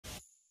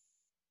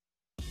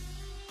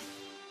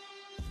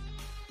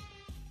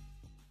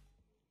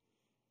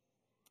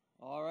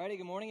righty,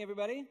 good morning,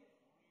 everybody.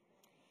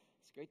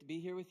 It's great to be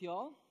here with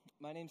y'all.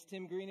 My name's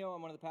Tim Greeno.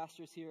 I'm one of the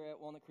pastors here at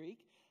Walnut Creek,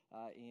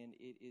 and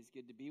it is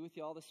good to be with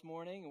y'all this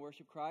morning and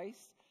worship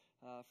Christ.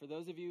 For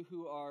those of you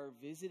who are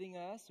visiting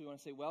us, we want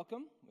to say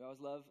welcome. We always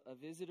love a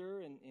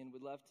visitor and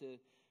would love to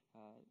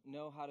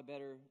know how to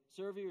better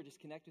serve you or just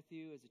connect with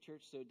you as a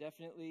church. So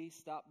definitely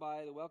stop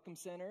by the Welcome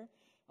Center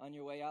on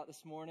your way out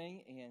this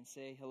morning and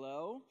say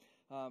hello.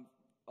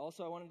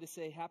 Also, I wanted to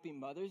say Happy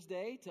Mother's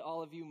Day to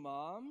all of you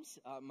moms.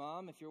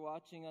 Mom, if you're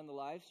watching on the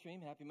live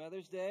stream, Happy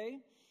Mother's Day.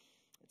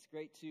 It's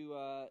great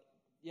to,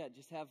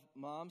 just have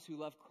moms who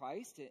love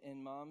Christ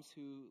and moms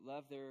who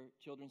love their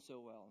children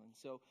so well. And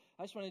so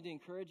I just wanted to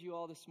encourage you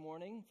all this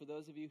morning. For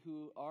those of you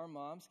who are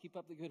moms, keep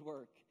up the good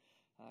work.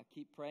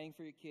 Keep praying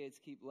for your kids.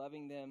 Keep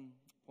loving them,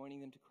 pointing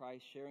them to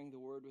Christ, sharing the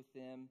word with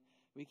them.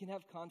 We can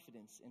have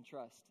confidence and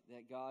trust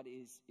that God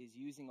is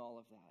using all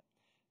of that.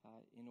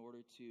 In order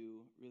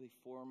to really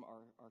form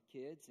our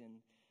kids and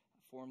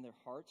form their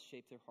hearts,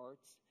 shape their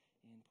hearts,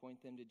 and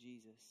point them to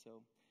Jesus.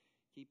 So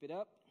keep it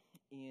up,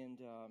 and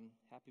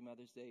happy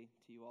Mother's Day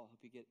to you all. Hope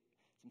you get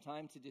some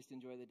time to just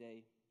enjoy the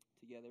day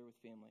together with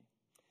family.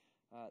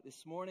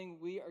 This morning,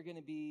 we are going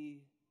to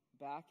be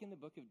back in the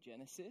book of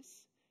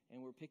Genesis,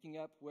 and we're picking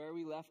up where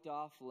we left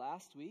off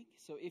last week.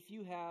 So if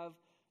you have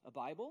a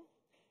Bible,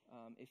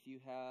 if you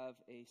have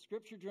a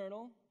scripture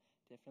journal,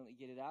 definitely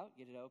get it out,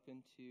 get it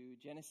open to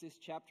Genesis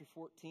chapter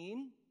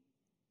 14.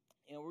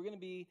 And we're going to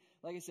be,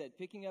 like I said,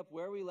 picking up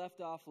where we left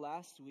off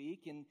last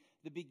week. In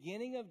the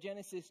beginning of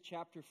Genesis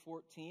chapter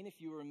 14, if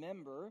you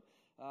remember,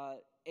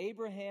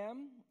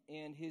 Abraham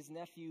and his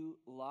nephew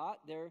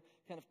Lot, they're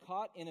kind of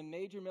caught in a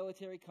major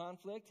military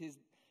conflict.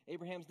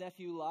 Abraham's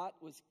nephew Lot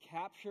was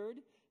captured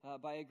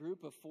by a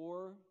group of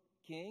 4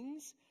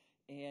 kings.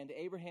 And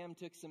Abraham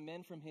took some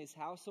men from his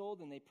household,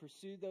 and they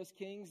pursued those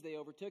kings. They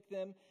overtook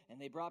them, and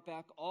they brought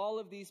back all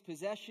of these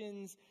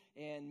possessions,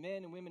 and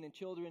men and women and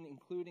children,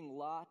 including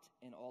Lot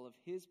and all of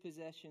his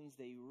possessions.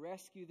 They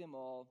rescue them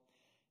all.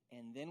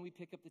 And then we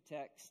pick up the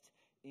text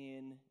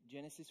in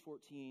Genesis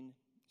 14,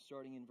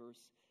 starting in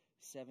verse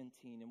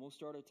 17. And we'll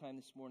start our time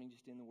this morning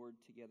just in the word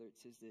together. It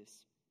says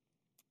this: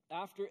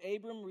 After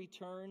Abram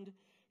returned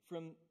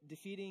from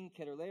defeating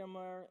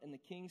Chedorlaomer and the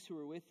kings who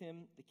were with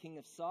him, the king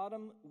of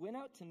Sodom went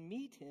out to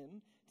meet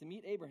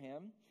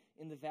Abraham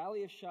in the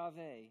valley of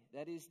Shaveh,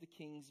 that is the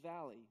king's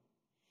valley.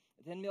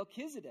 Then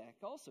Melchizedek,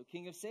 also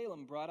king of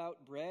Salem, brought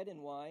out bread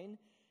and wine.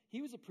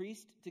 He was a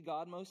priest to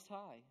God Most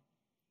High.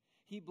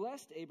 He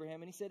blessed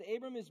Abraham, and he said,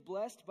 Abram is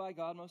blessed by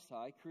God Most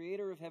High,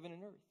 creator of heaven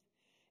and earth.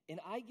 And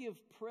I give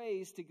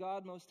praise to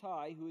God Most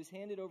High, who has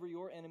handed over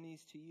your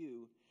enemies to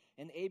you.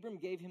 And Abram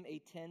gave him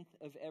 1/10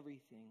 of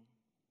everything.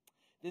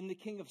 Then the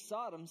king of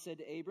Sodom said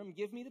to Abram,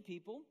 Give me the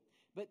people,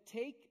 but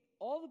take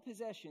all the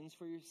possessions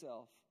for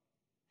yourself.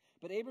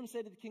 But Abram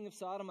said to the king of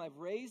Sodom, I've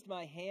raised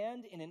my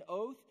hand in an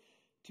oath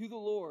to the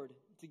Lord,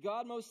 to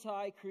God Most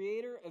High,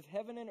 creator of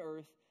heaven and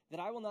earth, that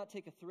I will not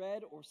take a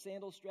thread or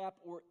sandal strap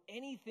or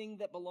anything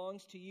that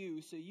belongs to you,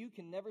 so you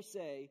can never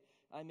say,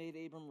 I made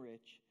Abram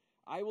rich.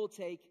 I will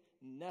take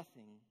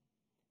nothing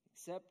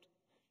except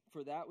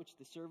for that which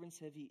the servants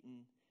have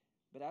eaten.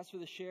 But as for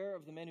the share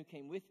of the men who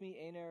came with me,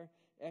 Aner,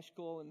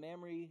 Eshcol, and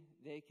Mamre,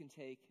 they can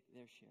take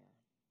their share.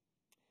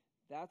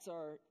 That's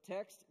our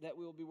text that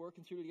we'll be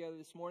working through together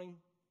this morning.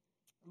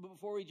 But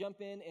before we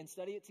jump in and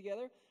study it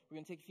together, we're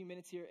going to take a few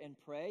minutes here and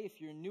pray. If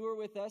you're newer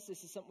with us,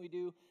 this is something we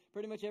do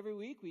pretty much every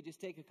week. We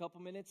just take a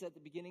couple minutes at the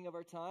beginning of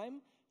our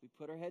time. We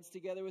put our heads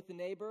together with the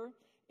neighbor,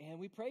 and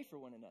we pray for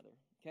one another.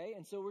 Okay,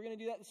 and so we're going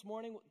to do that this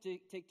morning. We'll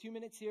take 2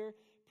 minutes here,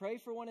 pray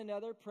for one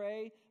another,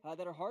 pray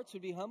that our hearts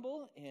would be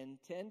humble and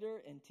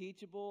tender and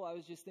teachable. I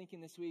was just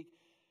thinking this week,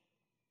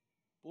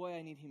 boy,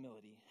 I need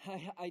humility.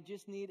 I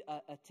just need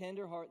a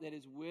tender heart that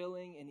is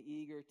willing and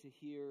eager to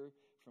hear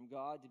from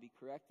God, to be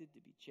corrected, to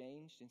be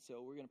changed. And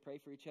so we're going to pray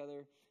for each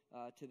other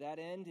to that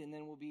end, and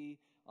then we'll be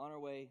on our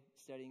way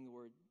studying the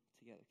Word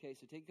together. Okay,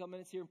 so take a couple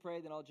minutes here and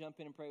pray, then I'll jump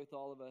in and pray with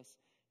all of us,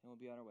 and we'll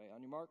be on our way.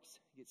 On your marks,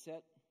 get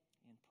set,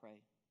 and pray.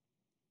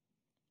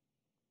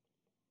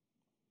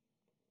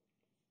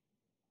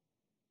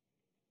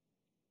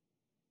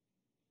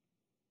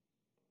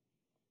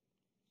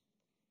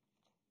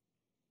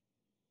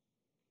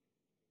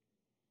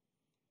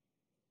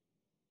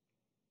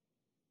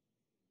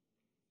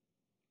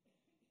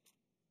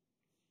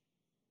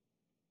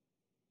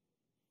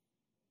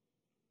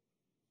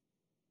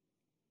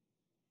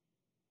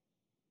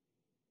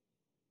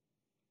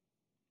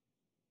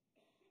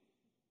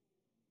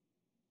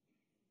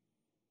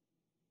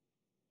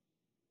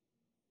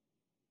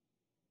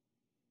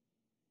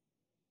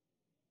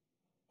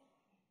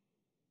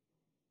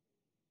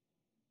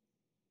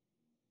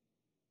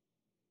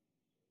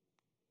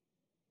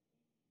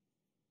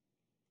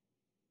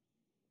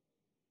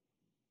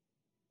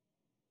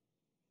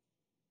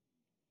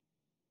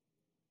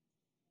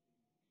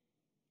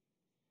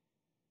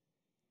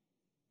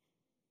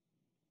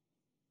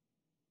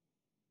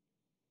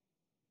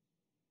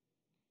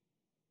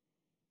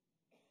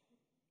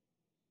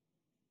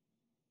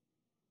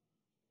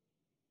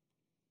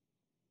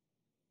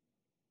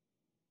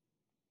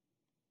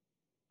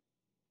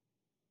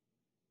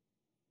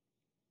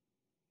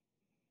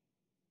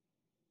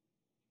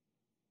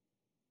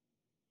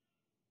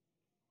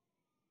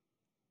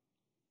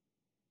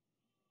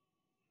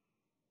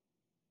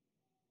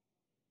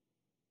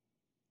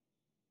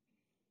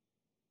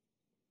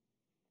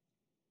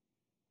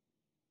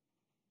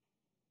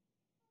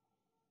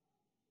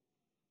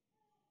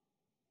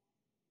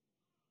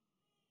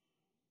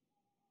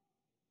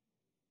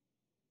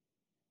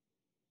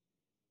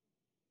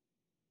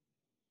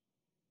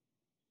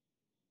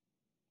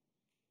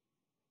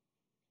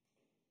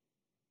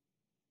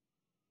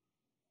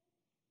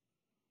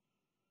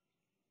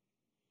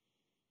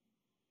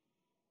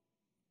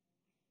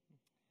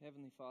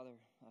 Heavenly Father,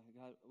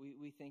 God,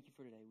 we thank you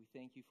for today. We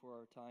thank you for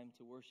our time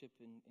to worship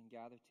and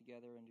gather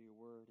together under your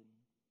word and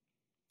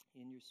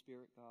in your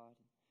spirit, God.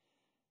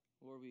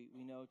 Lord,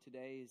 we know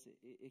today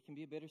it can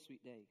be a bittersweet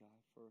day, God,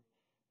 for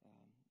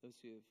those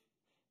who have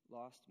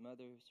lost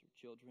mothers or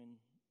children.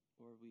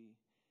 Lord, we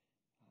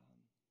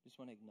just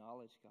want to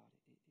acknowledge, God,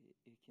 it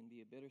can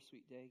be a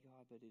bittersweet day,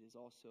 God, but it is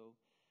also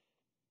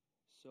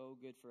so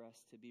good for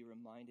us to be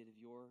reminded of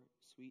your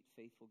sweet,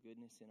 faithful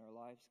goodness in our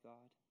lives,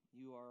 God.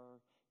 You are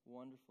our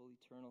wonderful,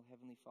 eternal,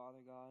 Heavenly Father,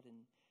 God,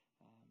 and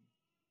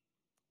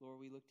Lord,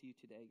 we look to you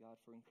today,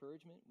 God, for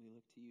encouragement. We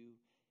look to you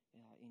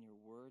in your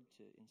word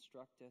to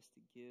instruct us,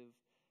 to give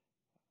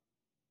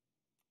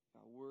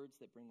words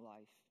that bring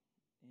life.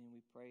 And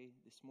we pray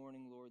this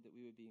morning, Lord, that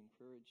we would be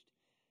encouraged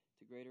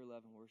to greater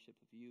love and worship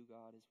of you,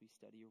 God, as we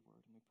study your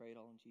word. And we pray it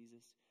all in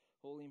Jesus'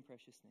 holy and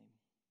precious name.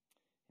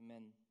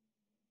 Amen.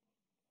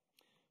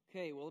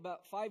 Okay, well,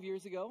 about 5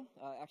 years ago,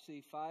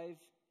 actually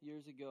 5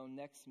 years ago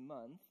next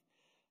month,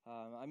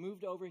 I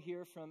moved over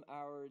here from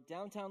our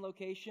downtown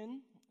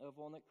location of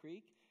Walnut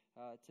Creek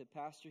to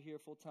pastor here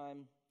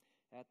full-time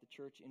at the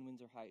church in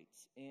Windsor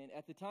Heights. And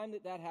at the time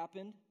that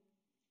happened,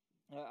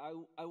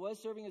 I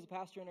was serving as a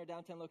pastor in our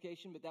downtown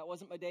location, but that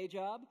wasn't my day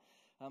job.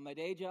 My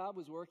day job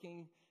was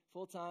working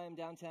full-time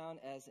downtown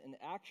as an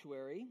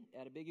actuary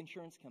at a big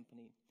insurance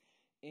company.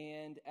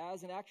 And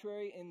as an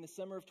actuary in the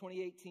summer of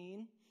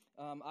 2018,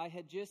 I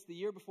had just the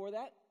year before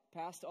that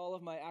passed all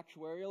of my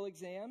actuarial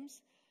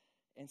exams.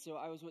 And so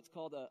I was what's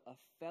called a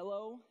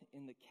fellow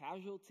in the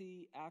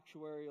Casualty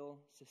Actuarial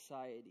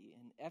Society,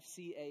 an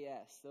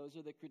FCAS. Those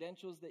are the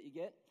credentials that you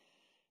get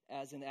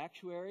as an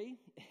actuary.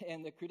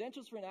 And the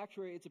credentials for an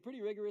actuary, it's a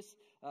pretty rigorous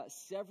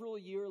several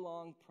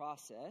year-long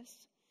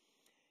process.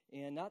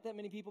 And not that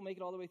many people make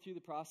it all the way through the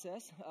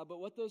process. But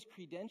what those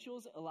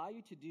credentials allow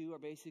you to do are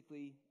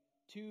basically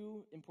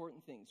two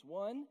important things.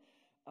 One,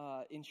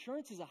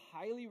 insurance is a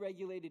highly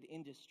regulated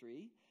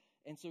industry.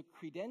 And so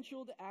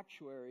credentialed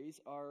actuaries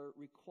are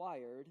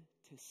required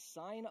to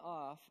sign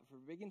off for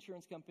big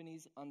insurance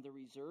companies on the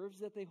reserves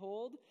that they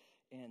hold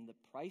and the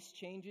price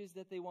changes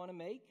that they want to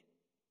make.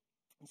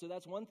 And so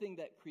that's one thing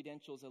that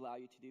credentials allow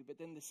you to do. But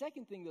then the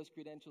second thing those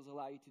credentials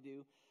allow you to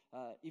do,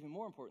 even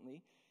more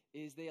importantly,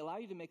 is they allow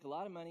you to make a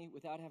lot of money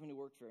without having to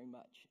work very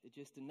much. It's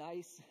just a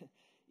nice,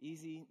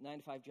 easy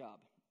 9-to-5 job.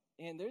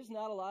 And there's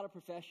not a lot of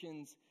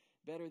professions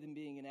better than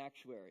being an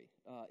actuary.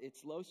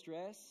 It's low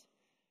stress.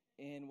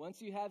 And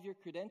once you have your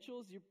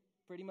credentials, you're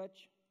pretty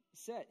much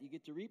set. You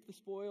get to reap the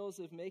spoils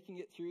of making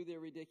it through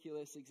their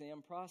ridiculous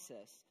exam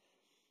process.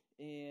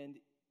 And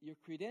your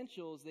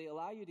credentials, they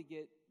allow you to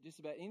get just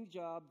about any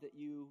job that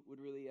you would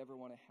really ever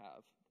want to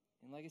have.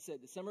 And like I said,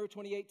 the summer of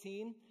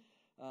 2018,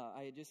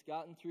 I had just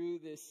gotten through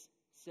this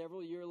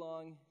several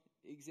year-long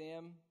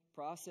exam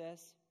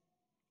process.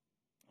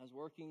 I was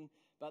working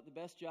about the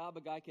best job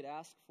a guy could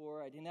ask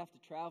for. I didn't have to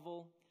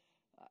travel.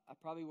 I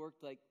probably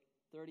worked like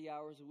 30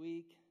 hours a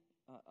week.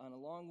 On a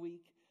long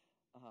week,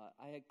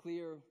 I had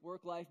clear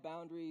work-life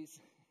boundaries.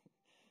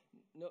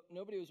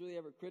 Nobody was really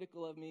ever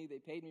critical of me. They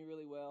paid me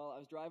really well. I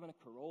was driving a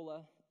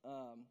Corolla.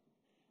 I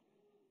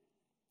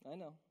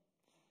know.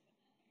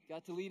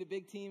 Got to lead a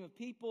big team of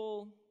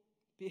people.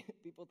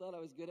 People thought I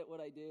was good at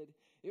what I did.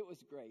 It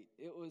was great.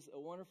 It was a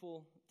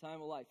wonderful time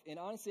of life. And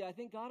honestly, I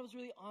think God was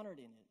really honored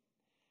in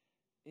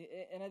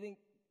it. And I think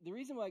the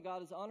reason why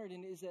God is honored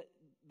in it is that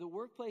the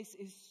workplace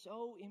is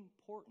so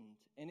important,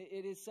 and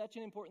it is such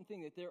an important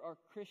thing that there are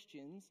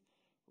Christians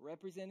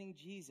representing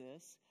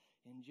Jesus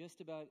in just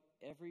about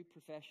every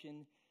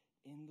profession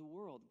in the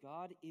world.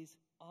 God is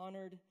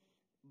honored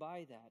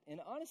by that. And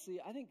honestly,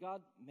 I think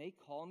God may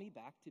call me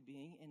back to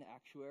being an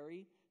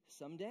actuary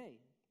someday.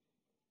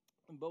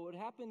 But what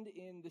happened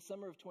in the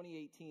summer of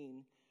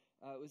 2018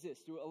 was this.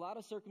 Through a lot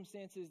of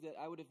circumstances that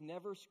I would have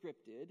never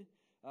scripted,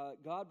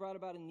 God brought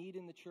about a need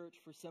in the church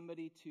for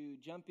somebody to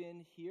jump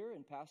in here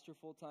and pastor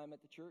full-time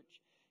at the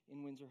church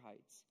in Windsor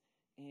Heights.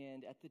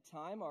 And at the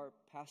time, our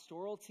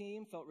pastoral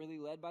team felt really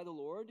led by the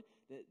Lord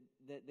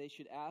that they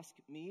should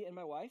ask me and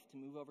my wife to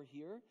move over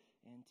here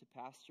and to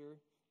pastor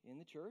in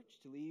the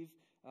church, to leave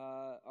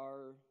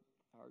our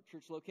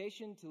church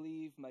location, to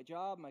leave my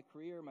job, my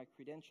career, my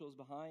credentials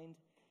behind,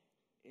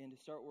 and to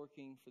start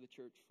working for the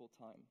church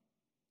full-time.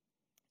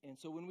 And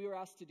so when we were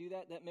asked to do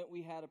that, that meant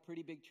we had a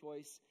pretty big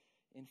choice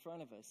in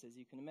front of us, as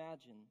you can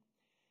imagine.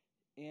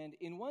 And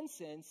in one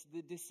sense,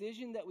 the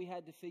decision that we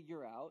had to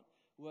figure out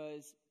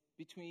was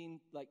between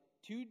like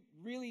two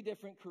really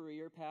different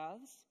career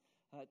paths,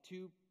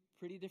 two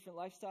pretty different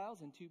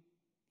lifestyles, and two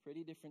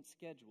pretty different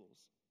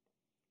schedules.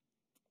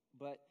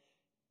 But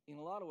in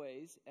a lot of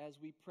ways, as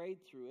we prayed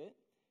through it,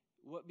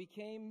 what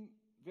became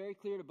very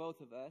clear to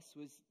both of us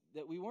was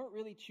that we weren't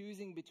really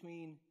choosing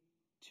between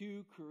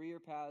two career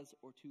paths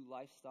or two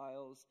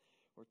lifestyles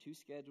or two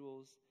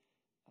schedules.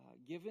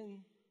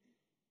 Given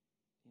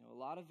a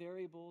lot of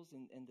variables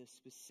and the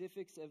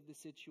specifics of the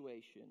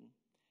situation,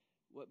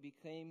 what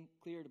became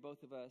clear to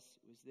both of us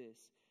was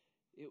this.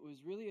 It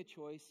was really a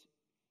choice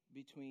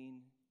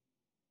between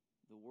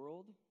the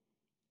world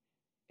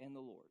and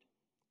the Lord.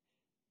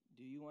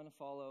 Do you want to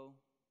follow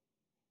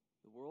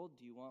the world?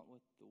 Do you want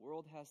what the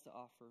world has to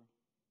offer?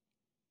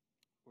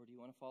 Or do you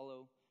want to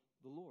follow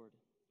the Lord?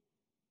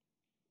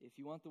 If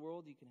you want the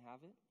world, you can have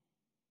it.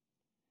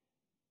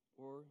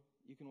 Or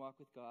you can walk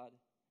with God.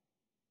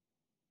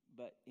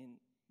 But in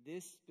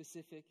this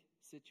specific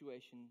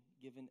situation,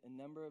 given a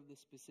number of the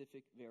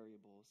specific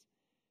variables,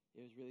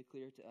 it was really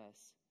clear to us,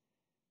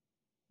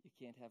 you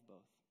can't have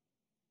both.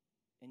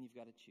 And you've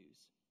got to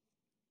choose.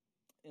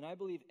 And I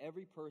believe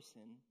every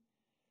person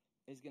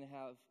is going to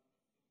have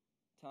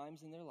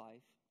times in their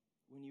life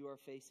when you are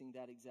facing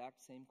that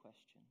exact same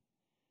question.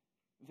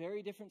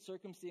 Very different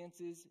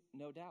circumstances,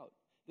 no doubt.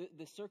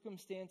 The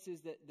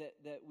circumstances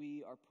that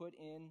we are put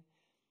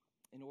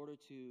in order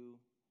to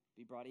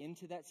be brought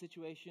into that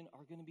situation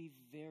are going to be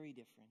very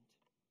different.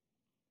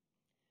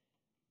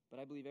 But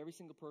I believe every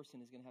single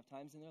person is going to have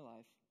times in their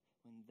life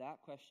when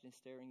that question is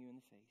staring you in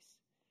the face.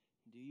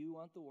 Do you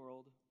want the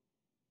world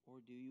or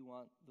do you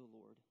want the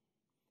Lord?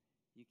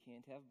 You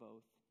can't have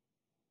both.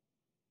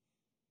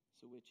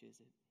 So which is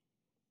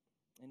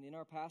it? And in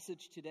our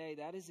passage today,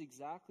 that is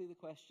exactly the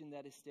question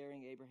that is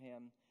staring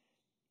Abraham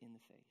in the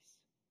face.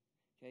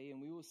 Okay,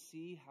 and we will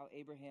see how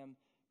Abraham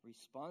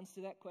responds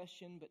to that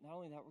question, but not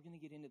only that, we're going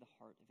to get into the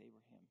heart of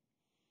Abraham.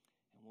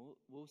 And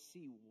we'll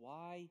see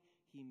why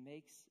he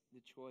makes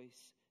the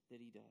choice that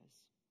he does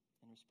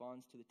and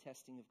responds to the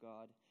testing of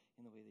God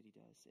in the way that he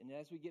does. And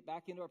as we get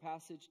back into our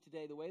passage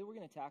today, the way we're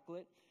going to tackle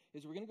it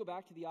is we're going to go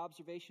back to the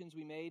observations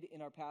we made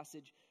in our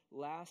passage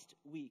last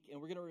week. And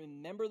we're going to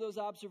remember those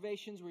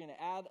observations. We're going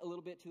to add a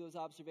little bit to those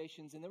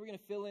observations. And then we're going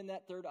to fill in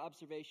that third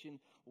observation.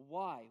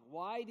 Why?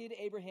 Why did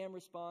Abraham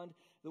respond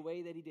the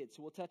way that he did?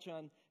 So we'll touch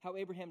on how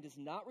Abraham does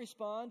not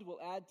respond.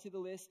 We'll add to the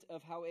list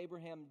of how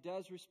Abraham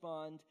does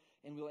respond.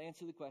 And we'll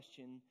answer the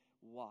question,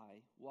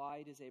 why?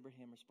 Why does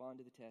Abraham respond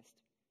to the test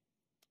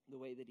the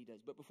way that he does?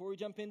 But before we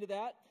jump into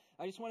that,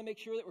 I just want to make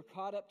sure that we're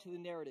caught up to the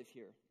narrative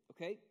here,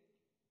 okay?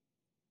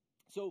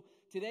 So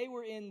today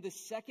we're in the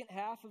second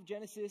half of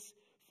Genesis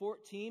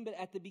 14, but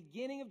at the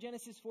beginning of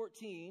Genesis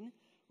 14,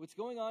 what's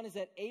going on is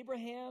that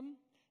Abraham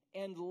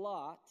and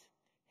Lot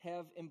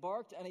have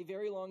embarked on a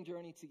very long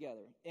journey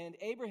together. And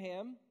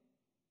Abraham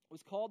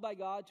was called by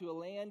God to a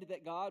land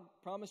that God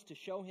promised to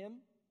show him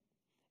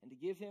and to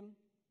give him.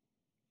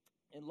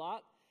 And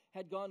Lot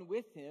had gone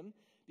with him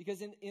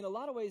because in a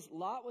lot of ways,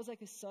 Lot was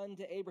like a son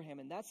to Abraham.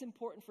 And that's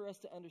important for us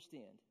to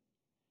understand.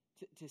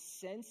 To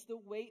sense the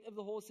weight of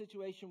the whole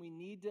situation, we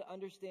need to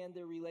understand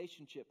their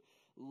relationship.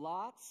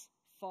 Lot's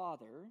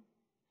father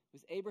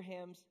was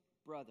Abraham's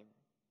brother,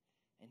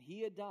 and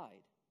he had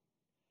died.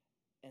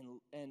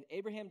 And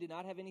Abraham did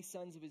not have any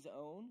sons of his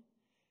own.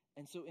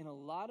 And so in a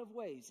lot of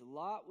ways,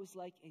 Lot was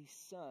like a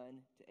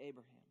son to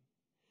Abraham.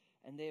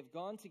 And they have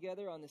gone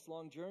together on this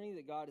long journey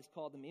that God has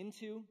called them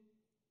into.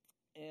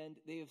 And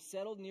they have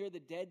settled near the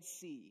Dead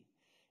Sea.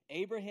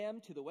 Abraham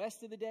to the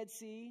west of the Dead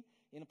Sea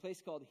in a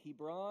place called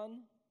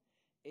Hebron.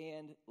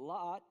 And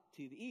Lot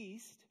to the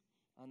east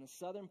on the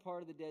southern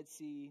part of the Dead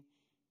Sea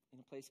in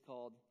a place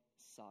called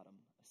Sodom,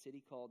 a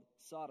city called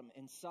Sodom.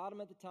 And Sodom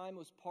at the time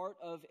was part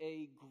of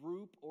a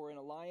group or an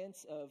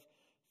alliance of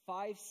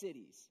 5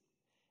 cities.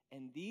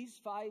 And these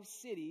 5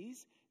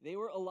 cities, they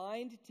were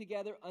aligned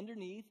together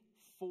underneath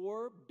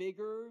 4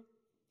 bigger,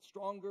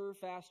 stronger,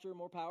 faster,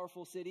 more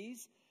powerful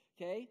cities.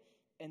 Okay?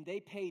 And they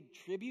paid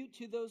tribute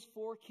to those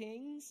 4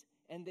 kings,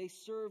 and they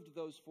served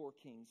those 4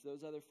 kings,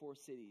 those other 4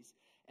 cities.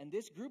 And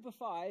this group of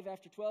 5,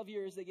 after 12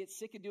 years, they get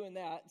sick of doing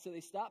that, so they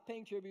stop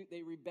paying tribute.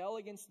 They rebel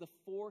against the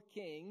 4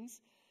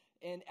 kings.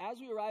 And as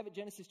we arrive at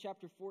Genesis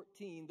chapter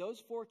 14,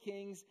 those 4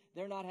 kings,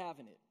 they're not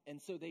having it.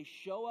 And so they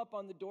show up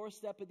on the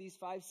doorstep of these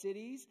 5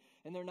 cities,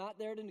 and they're not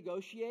there to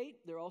negotiate.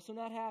 They're also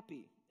not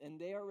happy, and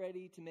they are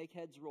ready to make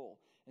heads roll.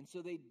 And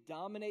so they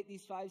dominate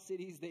these 5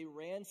 cities. They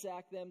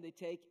ransack them. They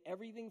take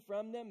everything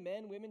from them,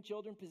 men, women,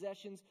 children,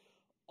 possessions,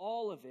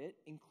 all of it,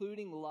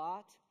 including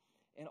Lot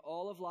and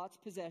all of Lot's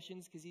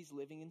possessions, because he's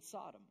living in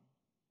Sodom.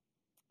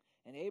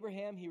 And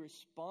Abraham, he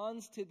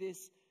responds to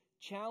this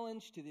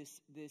challenge, to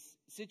this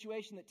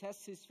situation that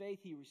tests his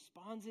faith. He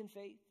responds in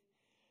faith.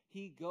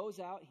 He goes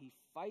out, he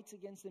fights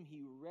against them,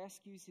 he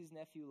rescues his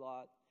nephew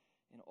Lot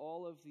and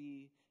all of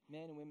the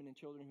men and women and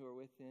children who are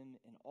with him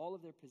and all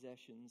of their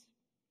possessions,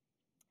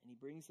 and he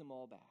brings them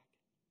all back.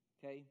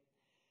 Okay?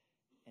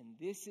 And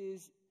this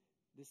is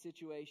the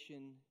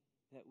situation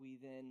that we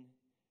then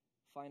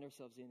find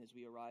ourselves in as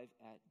we arrive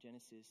at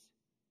Genesis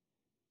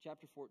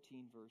chapter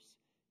 14, verse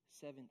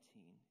 17.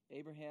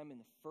 Abraham, in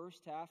the first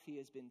half, he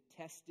has been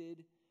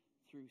tested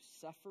through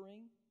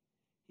suffering.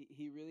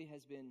 He really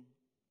has been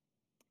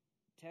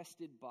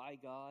tested by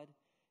God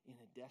in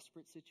a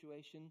desperate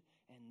situation.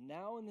 And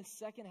now in the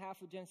second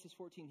half of Genesis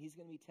 14, he's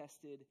going to be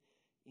tested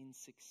in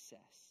success.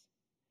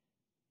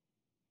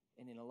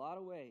 And in a lot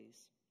of ways,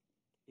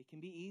 it can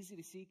be easy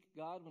to seek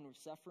God when we're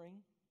suffering,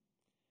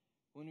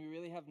 when we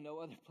really have no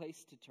other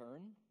place to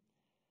turn.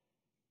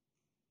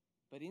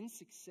 But in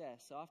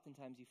success,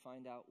 oftentimes you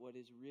find out what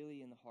is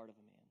really in the heart of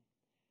a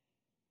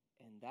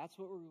man. And that's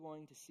what we're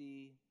going to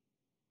see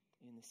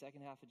in the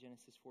second half of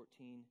Genesis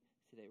 14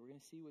 today. We're going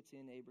to see what's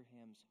in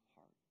Abraham's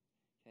heart,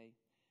 okay?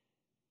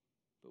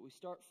 But we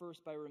start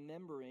first by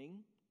remembering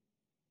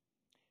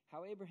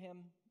how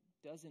Abraham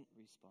doesn't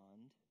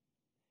respond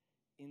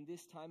in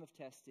this time of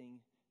testing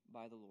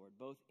by the Lord.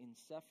 Both in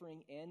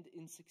suffering and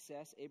in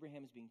success,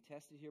 Abraham is being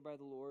tested here by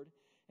the Lord.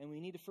 And we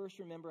need to first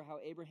remember how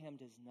Abraham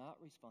does not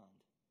respond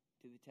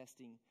to the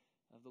testing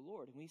of the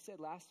Lord. And we said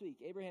last week,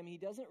 Abraham, he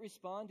doesn't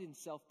respond in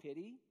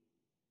self-pity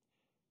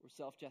or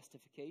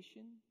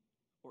self-justification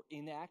or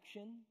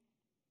inaction.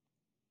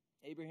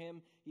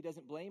 Abraham, he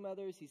doesn't blame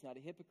others. He's not a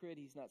hypocrite.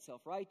 He's not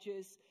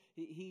self-righteous.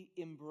 He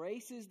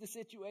embraces the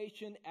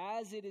situation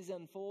as it is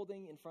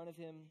unfolding in front of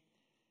him,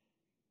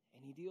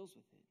 and he deals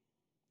with it.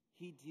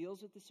 He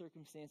deals with the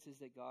circumstances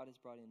that God has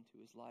brought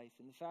into his life.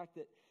 And the fact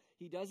that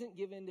he doesn't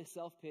give in to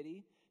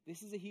self-pity,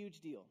 this is a huge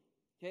deal.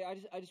 Okay,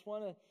 I just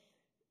want to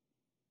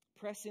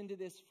press into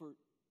this for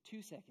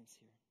 2 seconds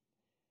here.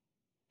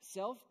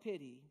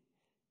 Self-pity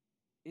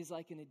is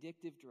like an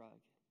addictive drug.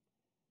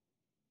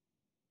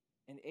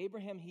 And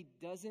Abraham, he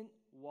doesn't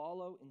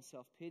wallow in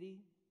self-pity.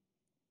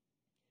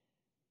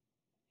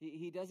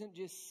 He doesn't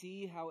just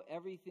see how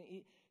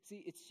everything...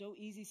 See, it's so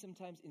easy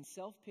sometimes in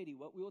self-pity.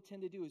 What we will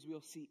tend to do is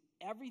we'll see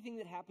everything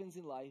that happens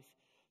in life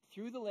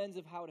through the lens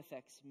of how it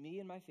affects me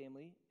and my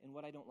family and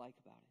what I don't like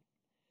about it.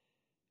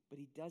 But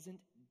he doesn't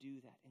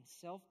do that. And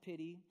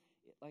self-pity,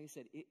 like I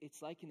said,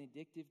 it's like an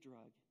addictive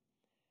drug.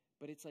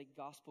 But it's like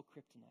gospel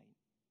kryptonite.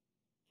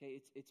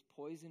 Okay, it's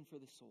poison for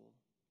the soul.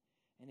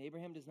 And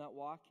Abraham does not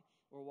walk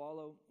or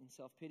wallow in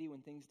self-pity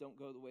when things don't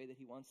go the way that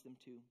he wants them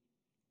to.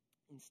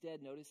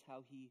 Instead, notice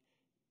how he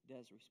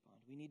does respond.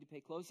 We need to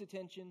pay close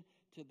attention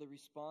to the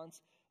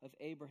response of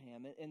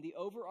Abraham. And the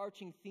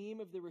overarching theme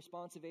of the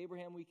response of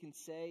Abraham, we can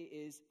say,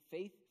 is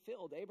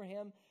faith-filled.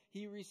 Abraham,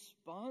 he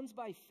responds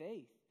by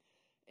faith.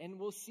 And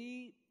we'll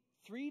see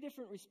 3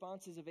 different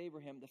responses of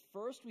Abraham. The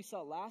first we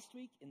saw last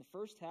week in the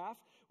first half,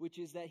 which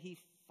is that he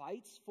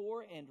fights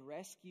for and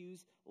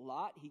rescues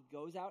Lot. He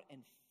goes out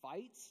and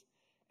fights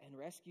and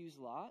rescues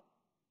Lot.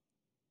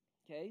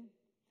 Okay?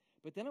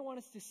 But then I want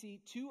us to see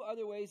 2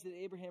 other ways that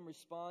Abraham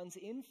responds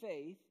in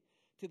faith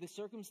to the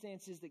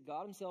circumstances that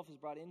God himself has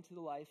brought into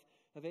the life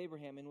of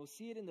Abraham. And we'll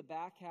see it in the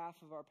back half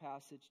of our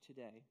passage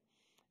today.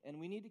 And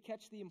we need to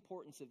catch the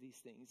importance of these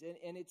things.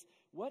 And it's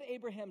what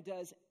Abraham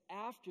does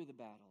after the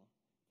battle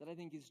that I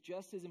think is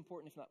just as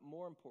important, if not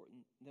more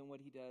important, than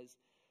what he does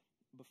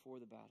before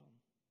the battle.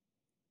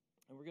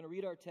 And we're going to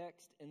read our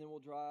text, and then we'll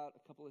draw out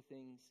a couple of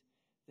things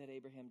that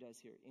Abraham does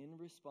here in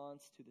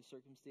response to the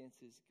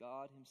circumstances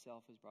God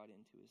himself has brought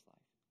into his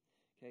life.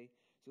 Okay,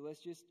 so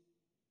let's just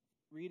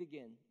read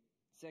again,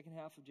 second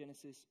half of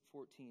Genesis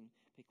 14.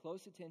 Pay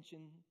close attention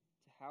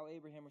to how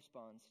Abraham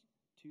responds.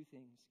 2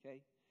 things,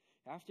 okay?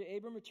 After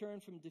Abram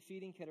returned from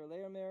defeating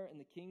Chedorlaomer and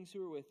the kings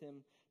who were with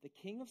him, the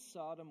king of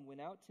Sodom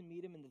went out to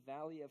meet him in the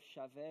valley of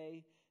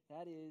Shaveh,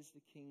 that is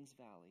the king's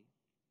valley.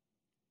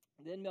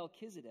 Then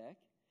Melchizedek,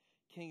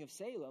 king of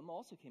Salem,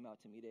 also came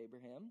out to meet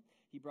Abraham.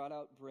 He brought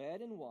out bread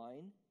and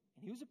wine,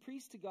 and he was a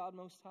priest to God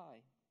Most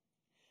High.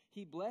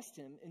 He blessed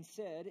him and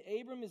said,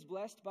 Abram is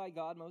blessed by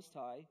God Most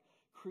High,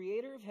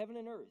 creator of heaven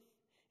and earth.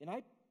 And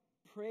I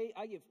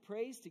give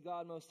praise to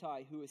God Most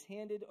High, who has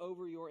handed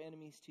over your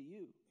enemies to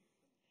you.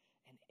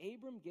 And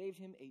Abram gave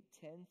him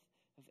 1/10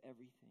 of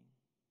everything.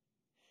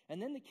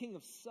 And then the king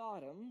of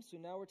Sodom, so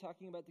now we're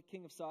talking about the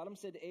king of Sodom,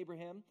 said to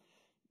Abraham,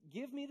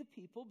 give me the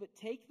people, but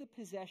take the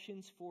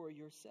possessions for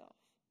yourself.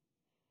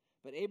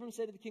 But Abram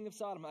said to the king of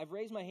Sodom, I've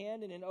raised my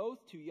hand in an oath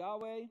to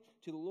Yahweh,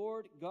 to the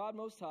Lord God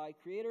Most High,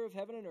 creator of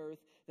heaven and earth,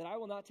 that I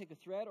will not take a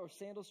thread or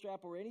sandal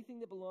strap or anything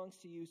that belongs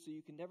to you, so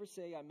you can never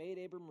say, I made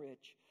Abram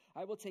rich.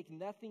 I will take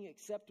nothing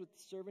except what the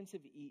servants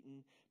have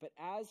eaten. But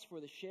as for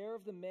the share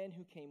of the men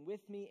who came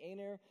with me,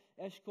 Aner,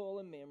 Eshcol,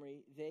 and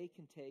Mamre, they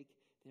can take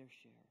their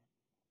share.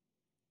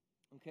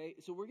 Okay,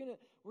 so we're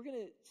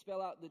gonna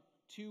spell out the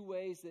 2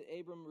 ways that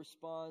Abram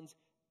responds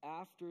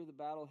after the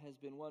battle has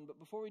been won. But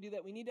before we do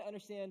that, we need to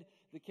understand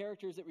the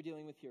characters that we're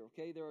dealing with here,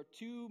 okay? There are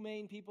 2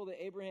 main people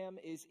that Abraham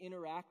is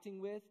interacting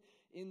with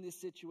in this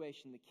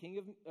situation. The king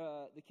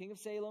of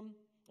Sodom,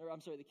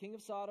 and the king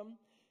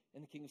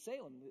of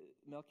Salem,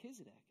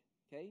 Melchizedek,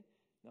 okay?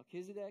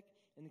 Melchizedek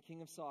and the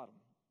king of Sodom.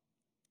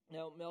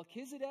 Now,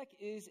 Melchizedek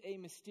is a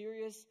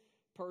mysterious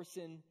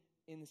person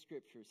in the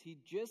scriptures. He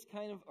just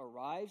kind of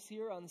arrives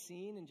here on the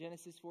scene in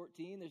Genesis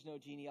 14. There's no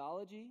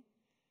genealogy.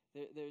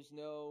 There's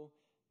no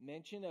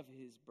mention of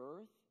his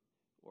birth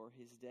or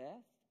his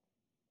death.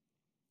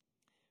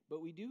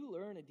 But we do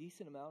learn a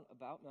decent amount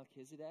about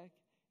Melchizedek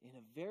in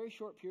a very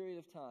short period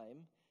of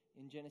time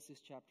in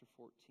Genesis chapter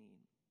 14.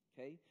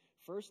 Okay?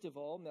 First of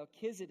all,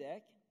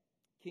 Melchizedek,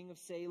 king of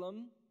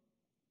Salem,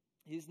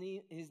 his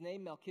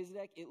name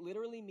Melchizedek, it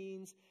literally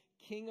means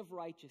king of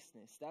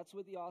righteousness. That's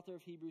what the author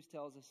of Hebrews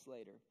tells us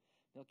later.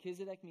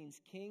 Melchizedek means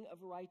king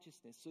of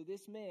righteousness. So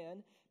this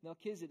man,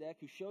 Melchizedek,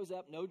 who shows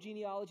up, no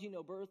genealogy,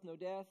 no birth, no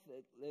death,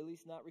 at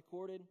least not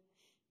recorded,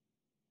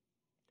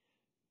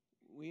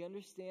 we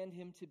understand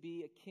him to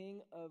be a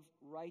king of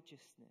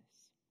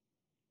righteousness.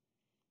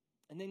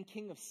 And then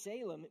king of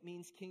Salem, it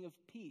means king of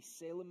peace.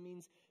 Salem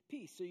means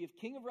peace. So you have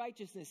king of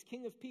righteousness,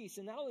 king of peace.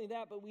 And not only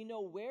that, but we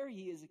know where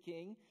he is a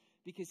king,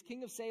 because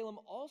king of Salem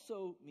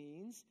also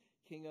means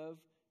king of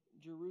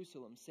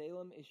Jerusalem.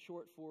 Salem is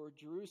short for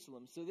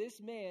Jerusalem. So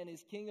this man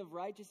is king of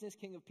righteousness,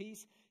 king of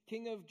peace,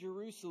 king of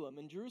Jerusalem.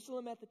 And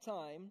Jerusalem at the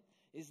time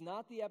is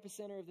not the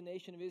epicenter of the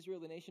nation of Israel.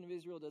 The nation of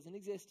Israel doesn't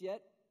exist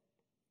yet.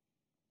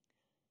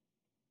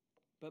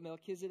 But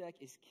Melchizedek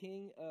is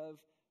king of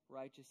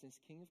righteousness,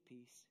 king of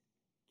peace,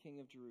 king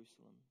of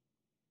Jerusalem.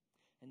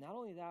 And not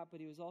only that, but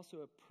he was also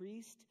a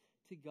priest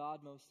to God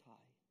Most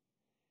High.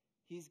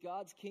 He's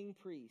God's king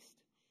priest.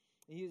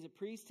 He is a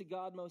priest to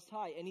God Most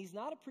High. And he's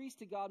not a priest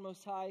to God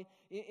Most High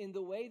in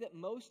the way that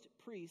most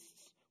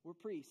priests were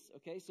priests.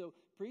 Okay, so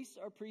priests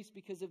are priests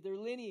because of their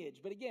lineage.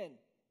 But again,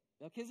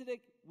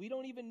 Melchizedek, we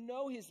don't even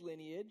know his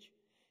lineage.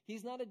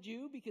 He's not a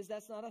Jew because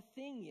that's not a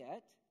thing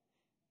yet.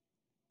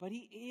 But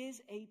he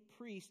is a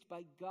priest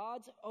by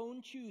God's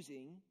own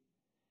choosing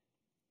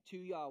to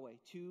Yahweh,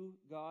 to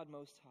God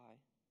Most High.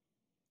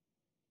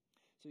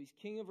 So he's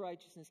king of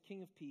righteousness,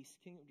 king of peace,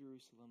 king of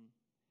Jerusalem,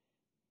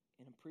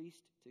 and a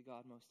priest to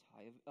God Most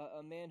High.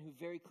 A man who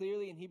very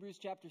clearly in Hebrews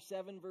chapter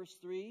 7, verse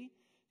 3,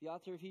 the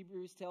author of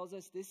Hebrews tells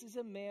us, this is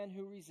a man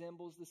who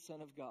resembles the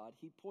Son of God.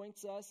 He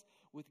points us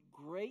with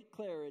great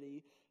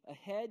clarity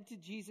ahead to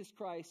Jesus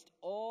Christ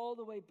all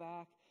the way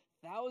back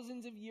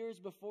thousands of years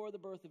before the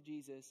birth of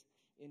Jesus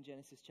in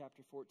Genesis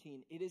chapter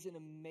 14. It is an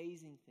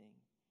amazing thing.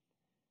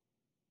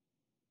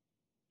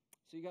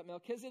 So you got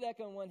Melchizedek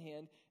on one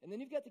hand, and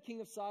then you've got the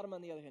king of Sodom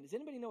on the other hand. Does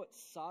anybody know what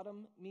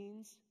Sodom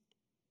means?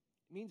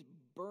 It means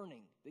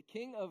burning. The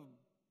king of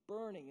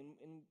burning.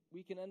 And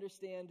we can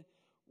understand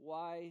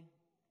why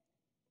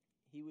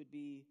he would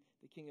be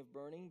the king of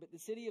burning. But the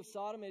city of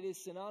Sodom, it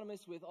is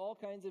synonymous with all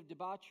kinds of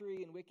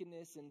debauchery and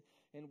wickedness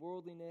and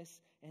worldliness.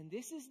 And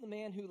this is the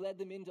man who led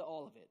them into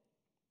all of it.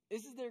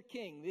 This is their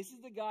king. This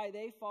is the guy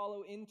they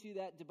follow into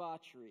that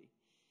debauchery.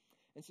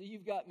 And so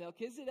you've got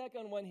Melchizedek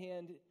on one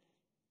hand,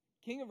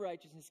 king of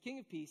righteousness, king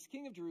of peace,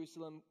 king of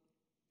Jerusalem,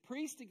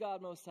 priest to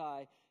God Most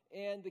High,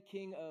 and the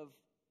king of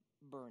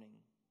burning,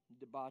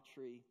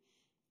 debauchery,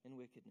 and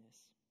wickedness.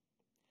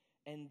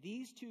 And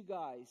these two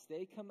guys,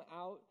 they come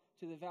out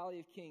to the Valley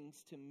of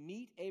Kings to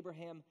meet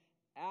Abraham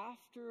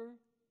after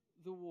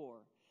the war,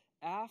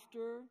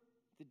 after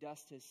the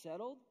dust has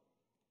settled.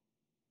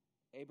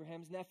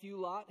 Abraham's nephew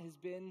Lot has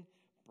been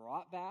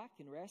brought back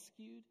and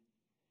rescued,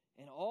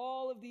 and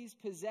all of these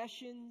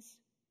possessions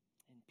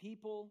and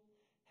people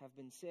have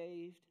been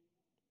saved.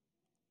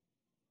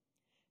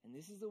 And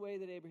this is the way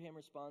that Abraham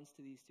responds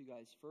to these two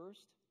guys.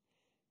 First,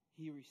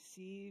 he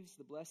receives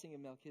the blessing of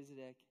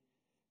Melchizedek,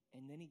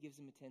 and then he gives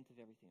him a tenth of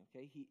everything,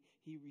 okay?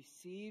 He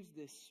receives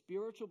this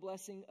spiritual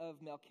blessing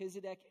of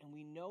Melchizedek, and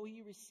we know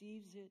he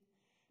receives it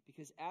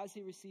because as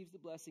he receives the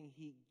blessing,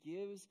 he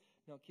gives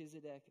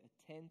Melchizedek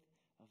a tenth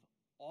of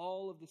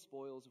all of the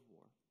spoils of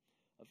war,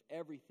 of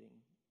everything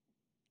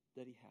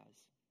that he has.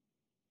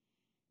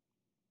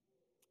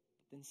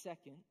 But then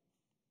second,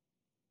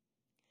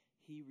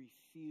 he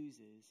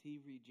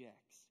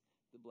rejects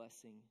the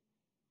blessing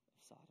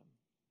of Sodom.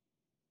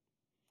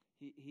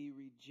 He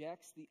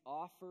rejects the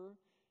offer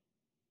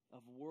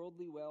of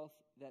worldly wealth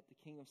that the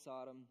king of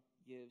Sodom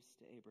gives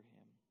to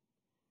Abraham.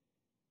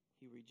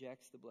 He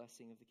rejects the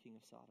blessing of the king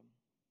of Sodom.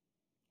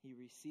 He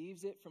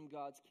receives it from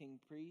God's king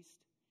priest,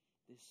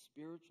 this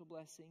spiritual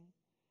blessing,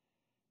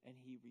 and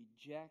he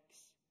rejects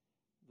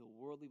the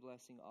worldly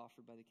blessing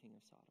offered by the king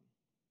of Sodom.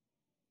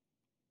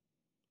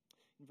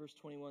 In verse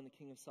 21, the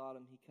king of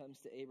Sodom, he comes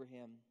to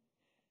Abraham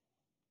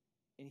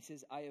and he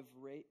says,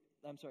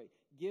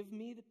 give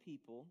me the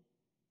people,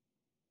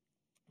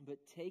 but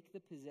take the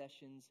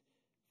possessions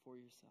for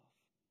yourself.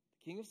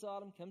 The king of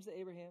Sodom comes to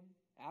Abraham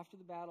after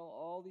the battle.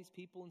 All these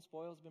people and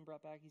spoils have been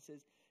brought back. He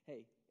says,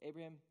 hey,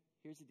 Abraham,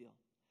 here's the deal.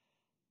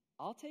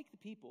 I'll take the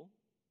people.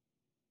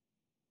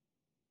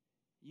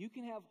 You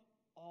can have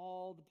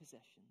all the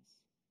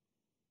possessions,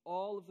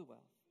 all of the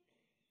wealth.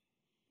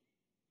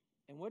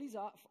 And what he's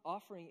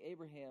offering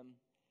Abraham,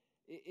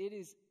 it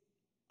is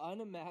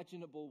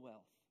unimaginable wealth.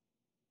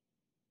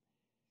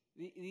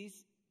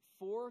 These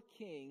four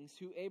kings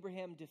who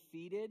Abraham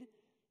defeated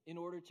in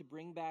order to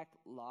bring back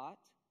Lot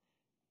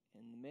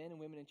and the men and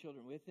women and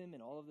children with him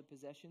and all of the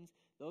possessions,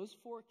 those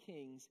four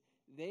kings,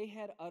 they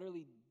had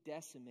utterly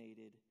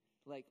decimated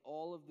like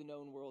all of the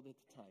known world at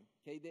the time.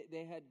 Okay,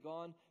 they had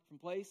gone from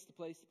place to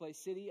place to place,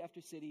 city after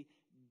city,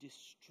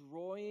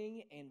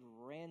 destroying and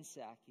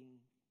ransacking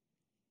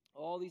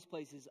all these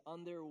places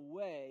on their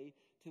way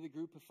to the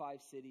group of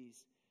 5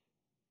 cities,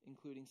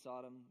 including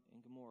Sodom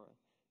and Gomorrah.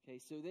 Okay,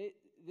 so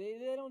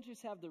they don't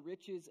just have the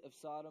riches of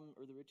Sodom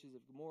or the riches of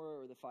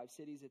Gomorrah or the 5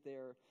 cities that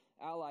they're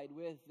allied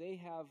with. They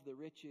have the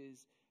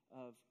riches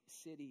of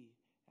city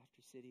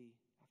after city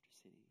after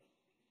city.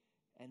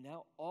 And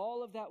now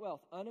all of that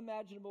wealth,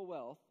 unimaginable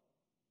wealth,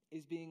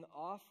 is being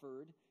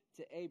offered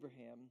to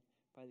Abraham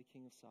by the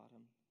king of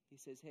Sodom. He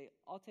says, hey,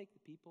 I'll take the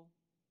people.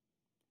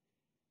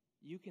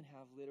 You can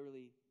have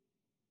literally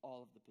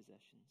all of the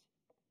possessions.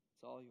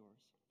 It's all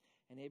yours.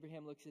 And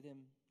Abraham looks at him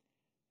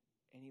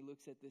and he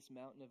looks at this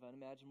mountain of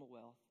unimaginable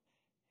wealth,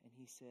 and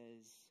he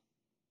says,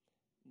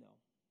 no,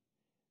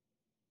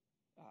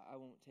 I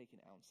won't take an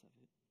ounce of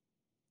it.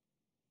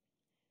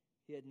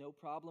 He had no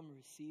problem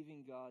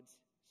receiving God's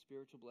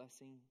spiritual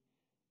blessing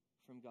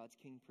from God's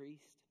king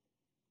priest,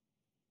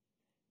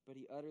 but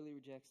he utterly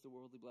rejects the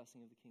worldly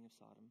blessing of the king of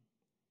Sodom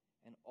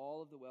and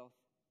all of the wealth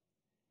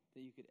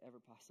that you could ever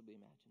possibly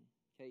imagine.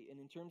 Okay, and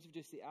in terms of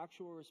just the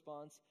actual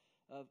response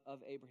of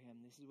Abraham,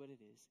 this is what it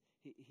is.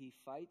 He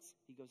fights,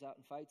 he goes out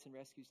and fights and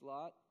rescues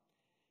Lot.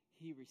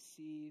 He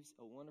receives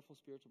a wonderful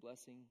spiritual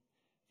blessing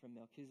from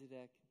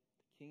Melchizedek,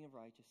 the king of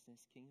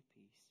righteousness, king of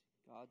peace,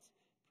 God's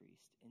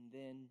priest. And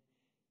then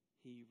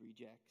he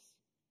rejects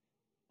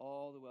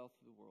all the wealth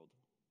of the world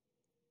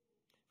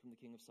from the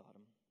king of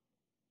Sodom.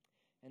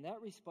 And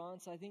that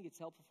response, I think it's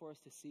helpful for us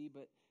to see,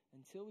 but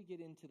until we get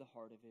into the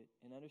heart of it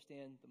and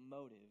understand the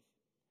motive,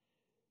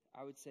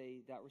 I would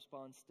say that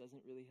response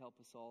doesn't really help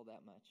us all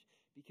that much.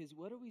 Because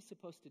what are we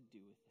supposed to do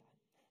with that?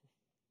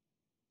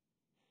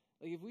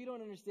 Like, if we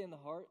don't understand the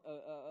heart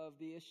of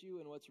the issue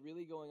and what's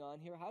really going on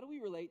here, how do we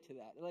relate to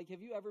that? Like,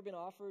 have you ever been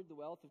offered the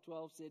wealth of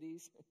 12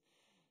 cities?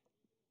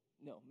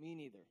 No, me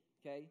neither,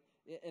 okay?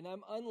 And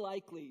I'm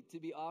unlikely to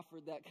be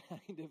offered that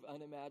kind of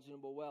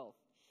unimaginable wealth.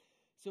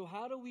 So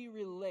how do we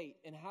relate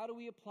and how do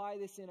we apply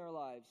this in our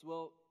lives?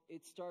 Well,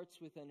 it starts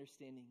with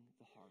understanding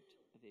the heart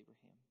of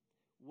Abraham.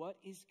 What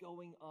is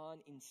going on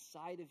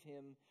inside of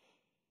him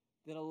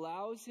that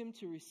allows him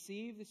to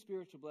receive the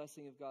spiritual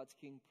blessing of God's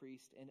king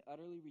priest and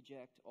utterly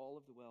reject all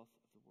of the wealth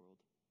of the world?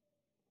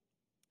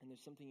 And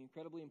there's something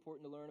incredibly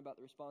important to learn about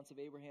the response of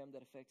Abraham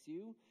that affects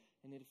you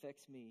and it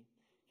affects me.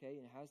 Okay,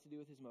 and it has to do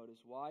with his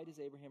motives. Why does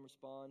Abraham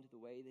respond the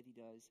way that he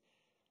does?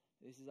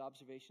 This is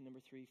observation number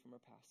 3 from our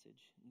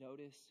passage.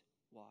 Notice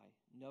why.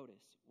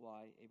 Notice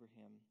why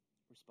Abraham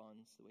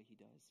responds the way he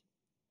does.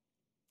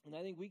 And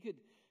I think we could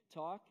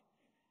talk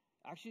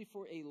actually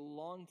for a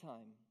long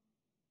time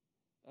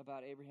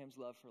about Abraham's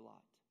love for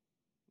Lot.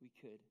 We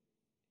could.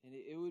 And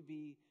it would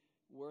be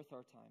worth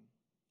our time.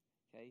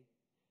 Okay?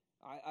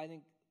 I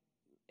think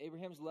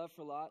Abraham's love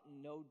for Lot,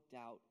 no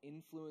doubt,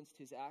 influenced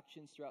his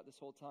actions throughout this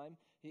whole time.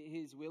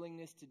 His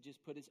willingness to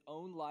just put his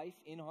own life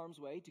in harm's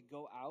way, to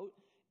go out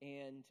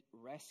and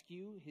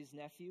rescue his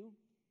nephew.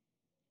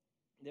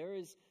 There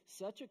is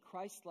such a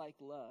Christ-like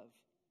love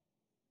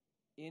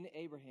in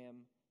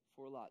Abraham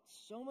for Lot.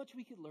 So much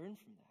we could learn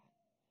from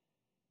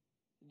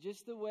that.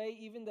 Just the way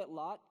even that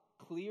Lot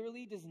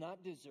clearly does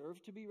not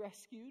deserve to be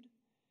rescued.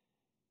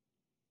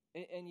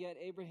 And yet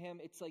Abraham,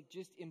 it's like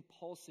just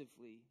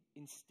impulsively,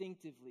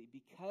 instinctively,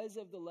 because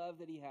of the love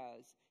that he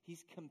has,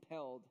 he's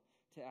compelled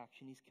to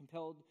action. He's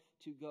compelled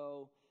to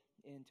go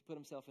and to put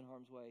himself in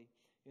harm's way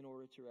in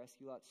order to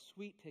rescue Lot.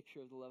 Sweet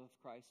picture of the love of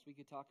Christ. We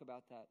could talk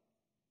about that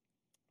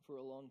for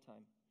a long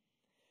time.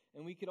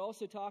 And we could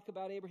also talk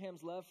about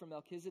Abraham's love for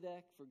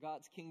Melchizedek, for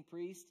God's king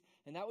priest,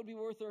 and that would be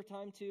worth our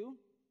time too.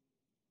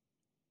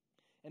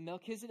 And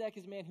Melchizedek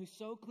is a man who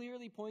so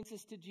clearly points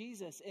us to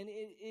Jesus, and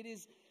it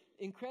is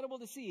incredible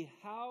to see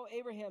how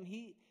Abraham,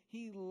 he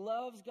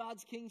loves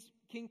God's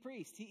king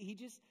priest.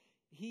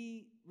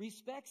 He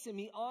respects him,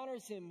 he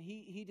honors him,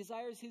 he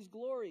desires his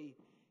glory.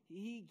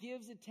 He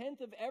gives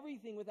 1/10 of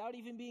everything without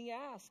even being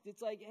asked.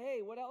 It's like,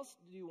 hey, what else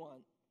do you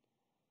want?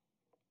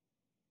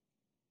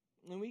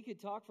 And we could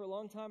talk for a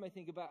long time, I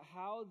think, about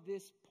how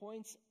this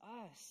points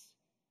us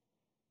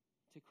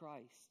to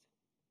Christ.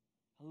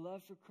 A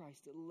love for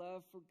Christ, a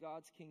love for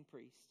God's king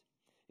priest.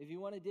 If you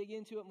want to dig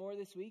into it more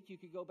this week, you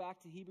could go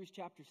back to Hebrews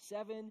chapter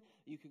 7.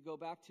 You could go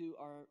back to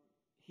our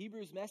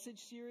Hebrews message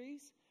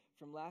series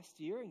from last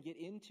year and get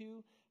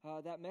into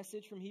that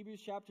message from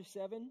Hebrews chapter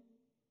 7.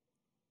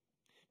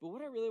 But